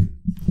 So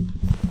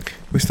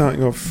we're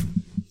starting off,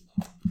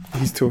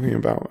 he's talking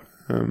about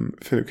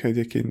Philip K.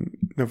 Dick in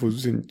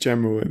novels in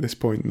general at this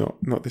point,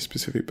 not this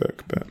specific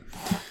book, but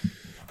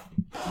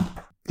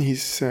he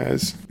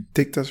says,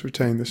 Dick does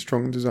retain the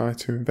strong desire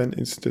to invent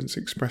incidents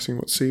expressing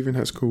what Suven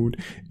has called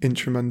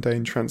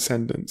intramundane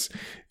transcendence.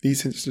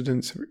 These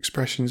incidents are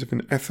expressions of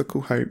an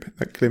ethical hope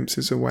that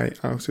glimpses a way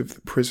out of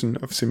the prison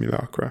of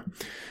simulacra.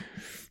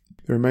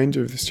 The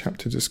remainder of this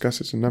chapter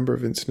discusses a number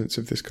of incidents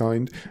of this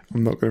kind.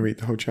 I'm not going to read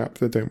the whole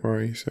chapter, don't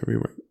worry, so we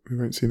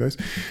won't see those.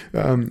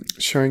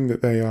 Showing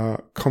that they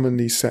are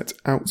commonly set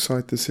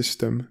outside the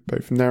system,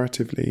 both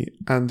narratively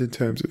and in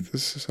terms of the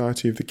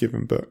society of the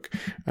given book,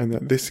 and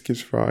that this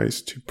gives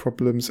rise to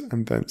problems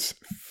and thence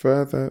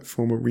further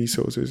formal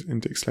resources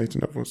in Dick Slater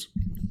novels.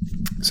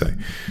 So,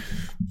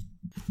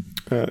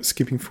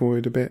 skipping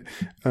forward a bit,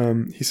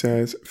 he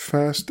says,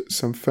 first,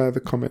 some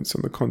further comments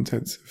on the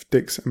contents of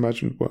Dick's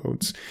imagined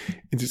worlds.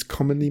 It is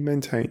commonly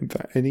maintained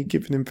that any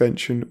given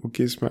invention or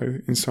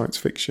gizmo in science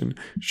fiction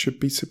should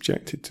be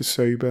subjected to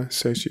sober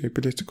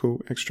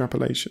socio-political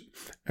extrapolation,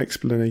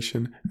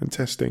 explanation, and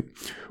testing.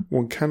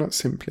 One cannot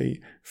simply,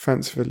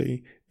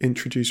 fancifully,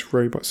 introduce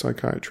robot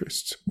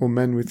psychiatrists or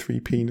men with 3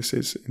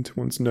 penises into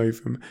one's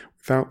novum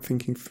without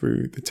thinking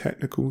through the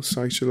technical,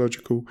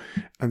 psychological,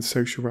 and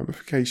social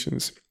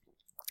ramifications.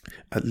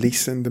 At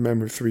least send the men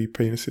with 3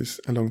 penises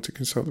along to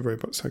consult the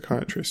robot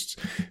psychiatrists.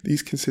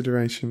 These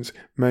considerations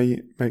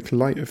may make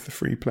light of the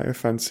free play of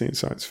fantasy and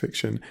science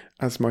fiction,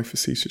 as my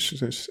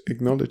facetiousness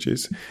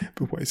acknowledges,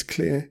 but what is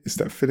clear is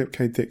that Philip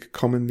K. Dick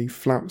commonly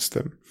flouts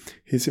them.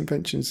 His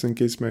inventions and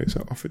gizmos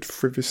are offered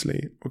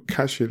frivolously or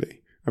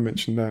casually. I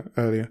mentioned that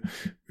earlier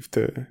with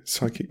the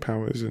psychic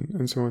powers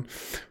and so on.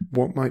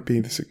 What might be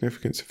the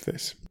significance of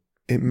this?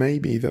 It may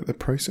be that the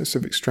process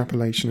of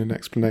extrapolation and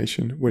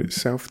explanation will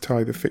itself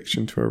tie the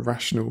fiction to a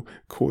rational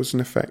cause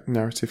and effect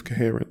narrative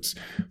coherence.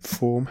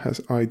 Form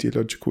has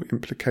ideological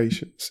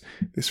implications.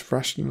 This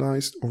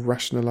rationalized or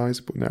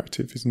rationalizable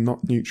narrative is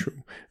not neutral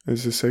and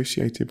is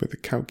associated with a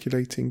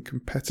calculating,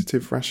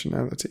 competitive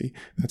rationality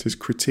that is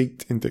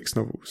critiqued in Dick's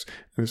novels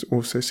and is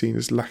also seen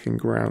as lacking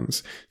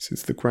grounds,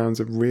 since the grounds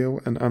of real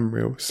and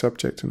unreal,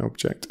 subject and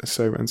object, are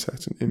so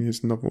uncertain in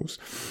his novels.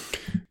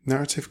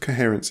 Narrative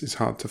coherence is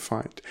hard to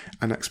find.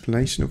 An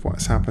explanation of what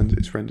has happened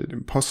is rendered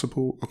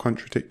impossible or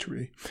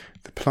contradictory.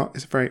 The plot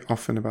is very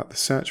often about the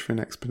search for an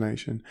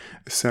explanation,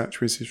 a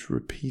search which is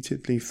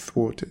repeatedly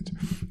thwarted.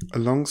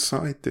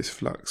 Alongside this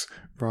flux,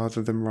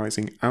 rather than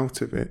rising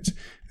out of it,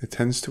 there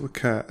tends to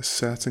occur a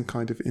certain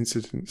kind of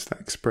incidence that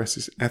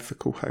expresses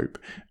ethical hope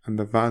and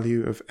the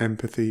value of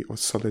empathy or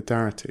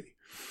solidarity.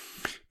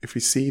 If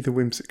we see the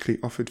whimsically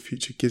offered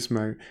future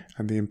gizmo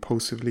and the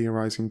impulsively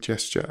arising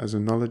gesture as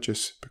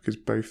analogous because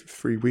both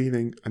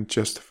freewheeling and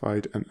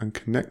justified and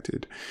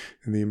unconnected,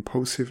 then the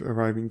impulsive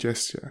arriving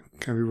gesture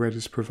can be read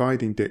as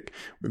providing Dick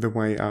with a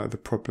way out of the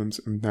problems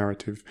of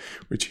narrative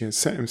which he has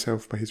set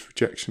himself by his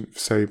rejection of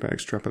sober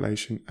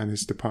extrapolation and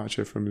his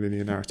departure from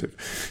linear narrative.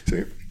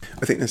 So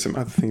I think there's some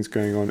other things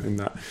going on in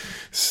that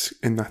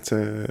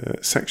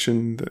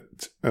section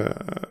that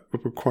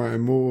would require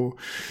more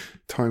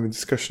time and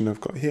discussion I've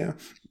got here,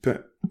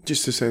 but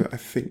just to say that I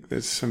think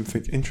there's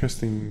something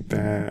interesting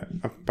there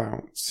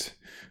about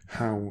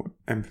how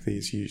empathy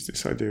is used,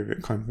 this idea of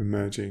it kind of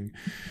emerging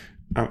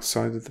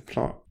outside of the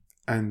plot,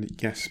 and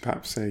yes,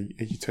 perhaps a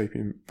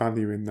utopian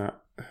value in that,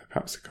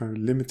 perhaps a kind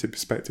of limited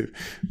perspective,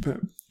 but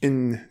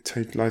in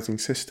totalizing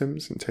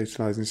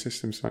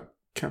systems like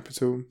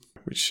Capital,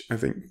 which I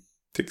think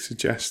Dick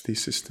suggests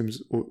these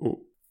systems, or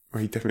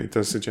he definitely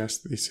does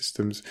suggest that these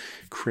systems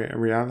create a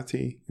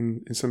reality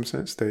in some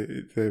sense.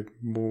 They're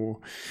more,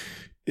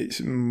 it's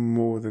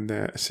more than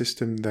they're a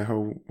system, their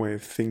whole way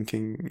of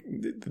thinking,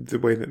 the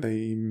way that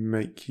they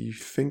make you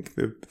think,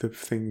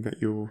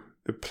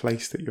 the the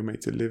place that you're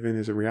made to live in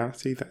is a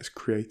reality that is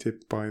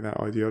created by that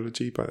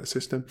ideology, by that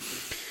system.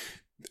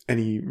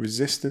 Any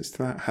resistance to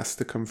that has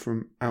to come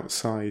from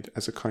outside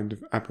as a kind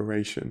of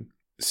aberration.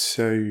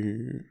 So,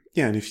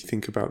 yeah, and if you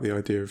think about the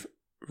idea of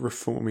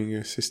reforming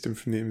a system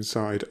from the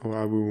inside,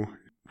 I will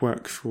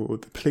work for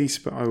the police,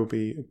 but I will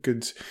be a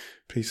good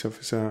police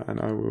officer and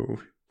I will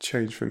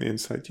change from the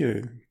inside,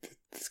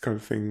 this kind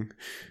of thing,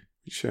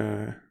 which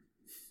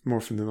more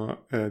often than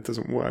not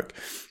doesn't work.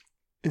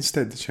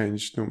 Instead, the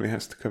change normally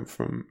has to come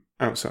from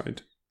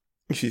outside.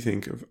 If you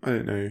think of,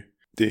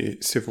 the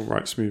civil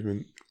rights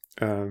movement,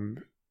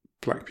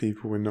 black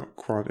people were not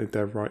granted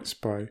their rights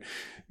by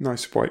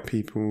nice white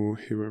people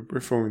who were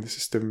reforming the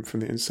system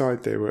from the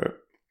inside. They were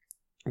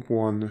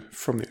won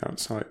from the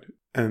outside.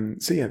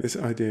 And so, this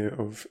idea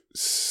of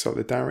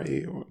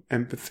solidarity or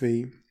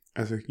empathy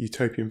as a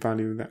utopian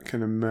value that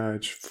can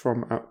emerge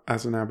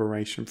as an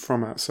aberration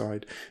from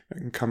outside, that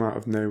can come out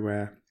of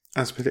nowhere,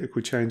 as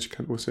political change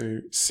can also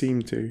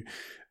seem to.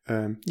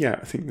 I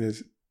think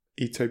there's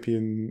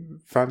utopian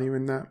value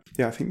in that.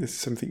 I think there's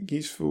something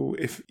useful,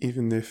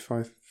 even if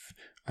I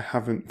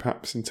haven't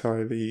perhaps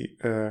entirely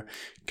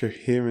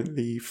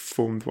coherently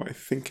formed what I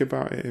think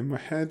about it in my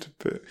head.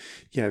 But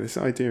this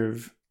idea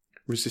of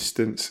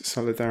resistance,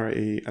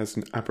 solidarity as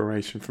an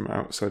aberration from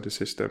outside the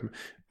system,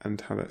 and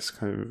how that's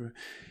kind of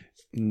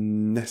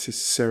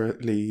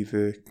necessarily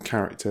the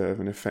character of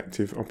an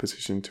effective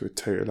opposition to a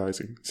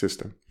totalizing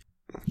system.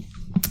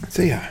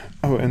 So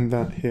I will end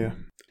that here.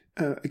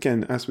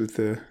 Again, as with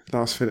the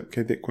last Philip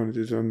K. Dick one I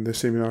did on the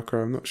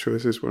Simulacra, I'm not sure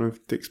this is one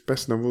of Dick's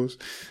best novels.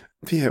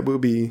 But we'll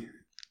be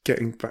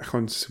getting back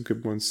onto some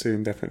good ones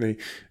soon, definitely.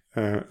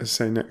 As I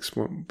say, next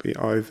one will be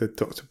either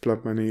Dr.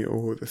 Blood Money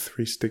or The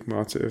Three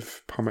Stigmata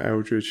of Palmer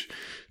Eldridge,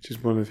 which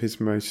is one of his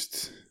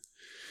most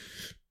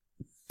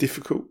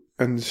difficult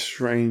and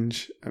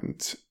strange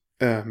and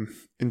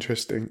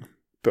interesting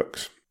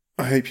books.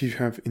 I hope you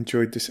have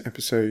enjoyed this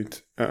episode.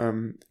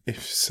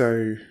 If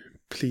so,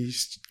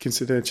 please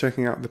consider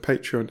checking out the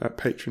Patreon at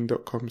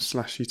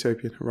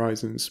patreon.com/Utopian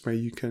Horizons, where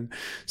you can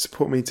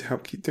support me to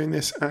help keep doing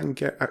this and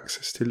get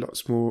access to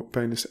lots more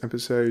bonus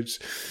episodes.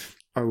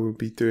 I will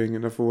be doing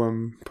another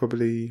one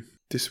probably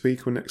this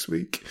week or next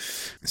week.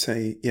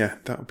 So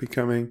that'll be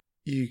coming.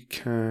 You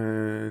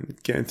can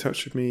get in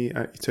touch with me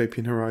at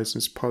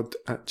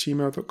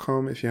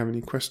utopianhorizonspod@gmail.com if you have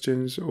any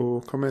questions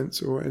or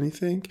comments or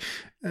anything.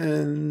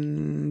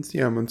 And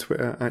I'm on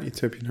Twitter at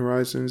Utopian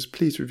Horizons.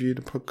 Please review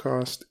the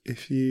podcast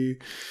if you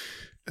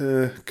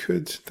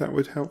could. That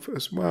would help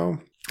as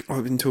well.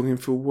 I've been talking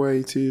for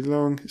way too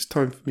long. It's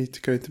time for me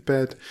to go to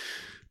bed.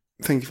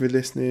 Thank you for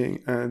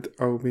listening, and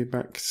I will be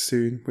back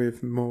soon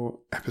with more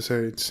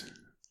episodes.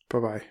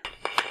 Bye-bye.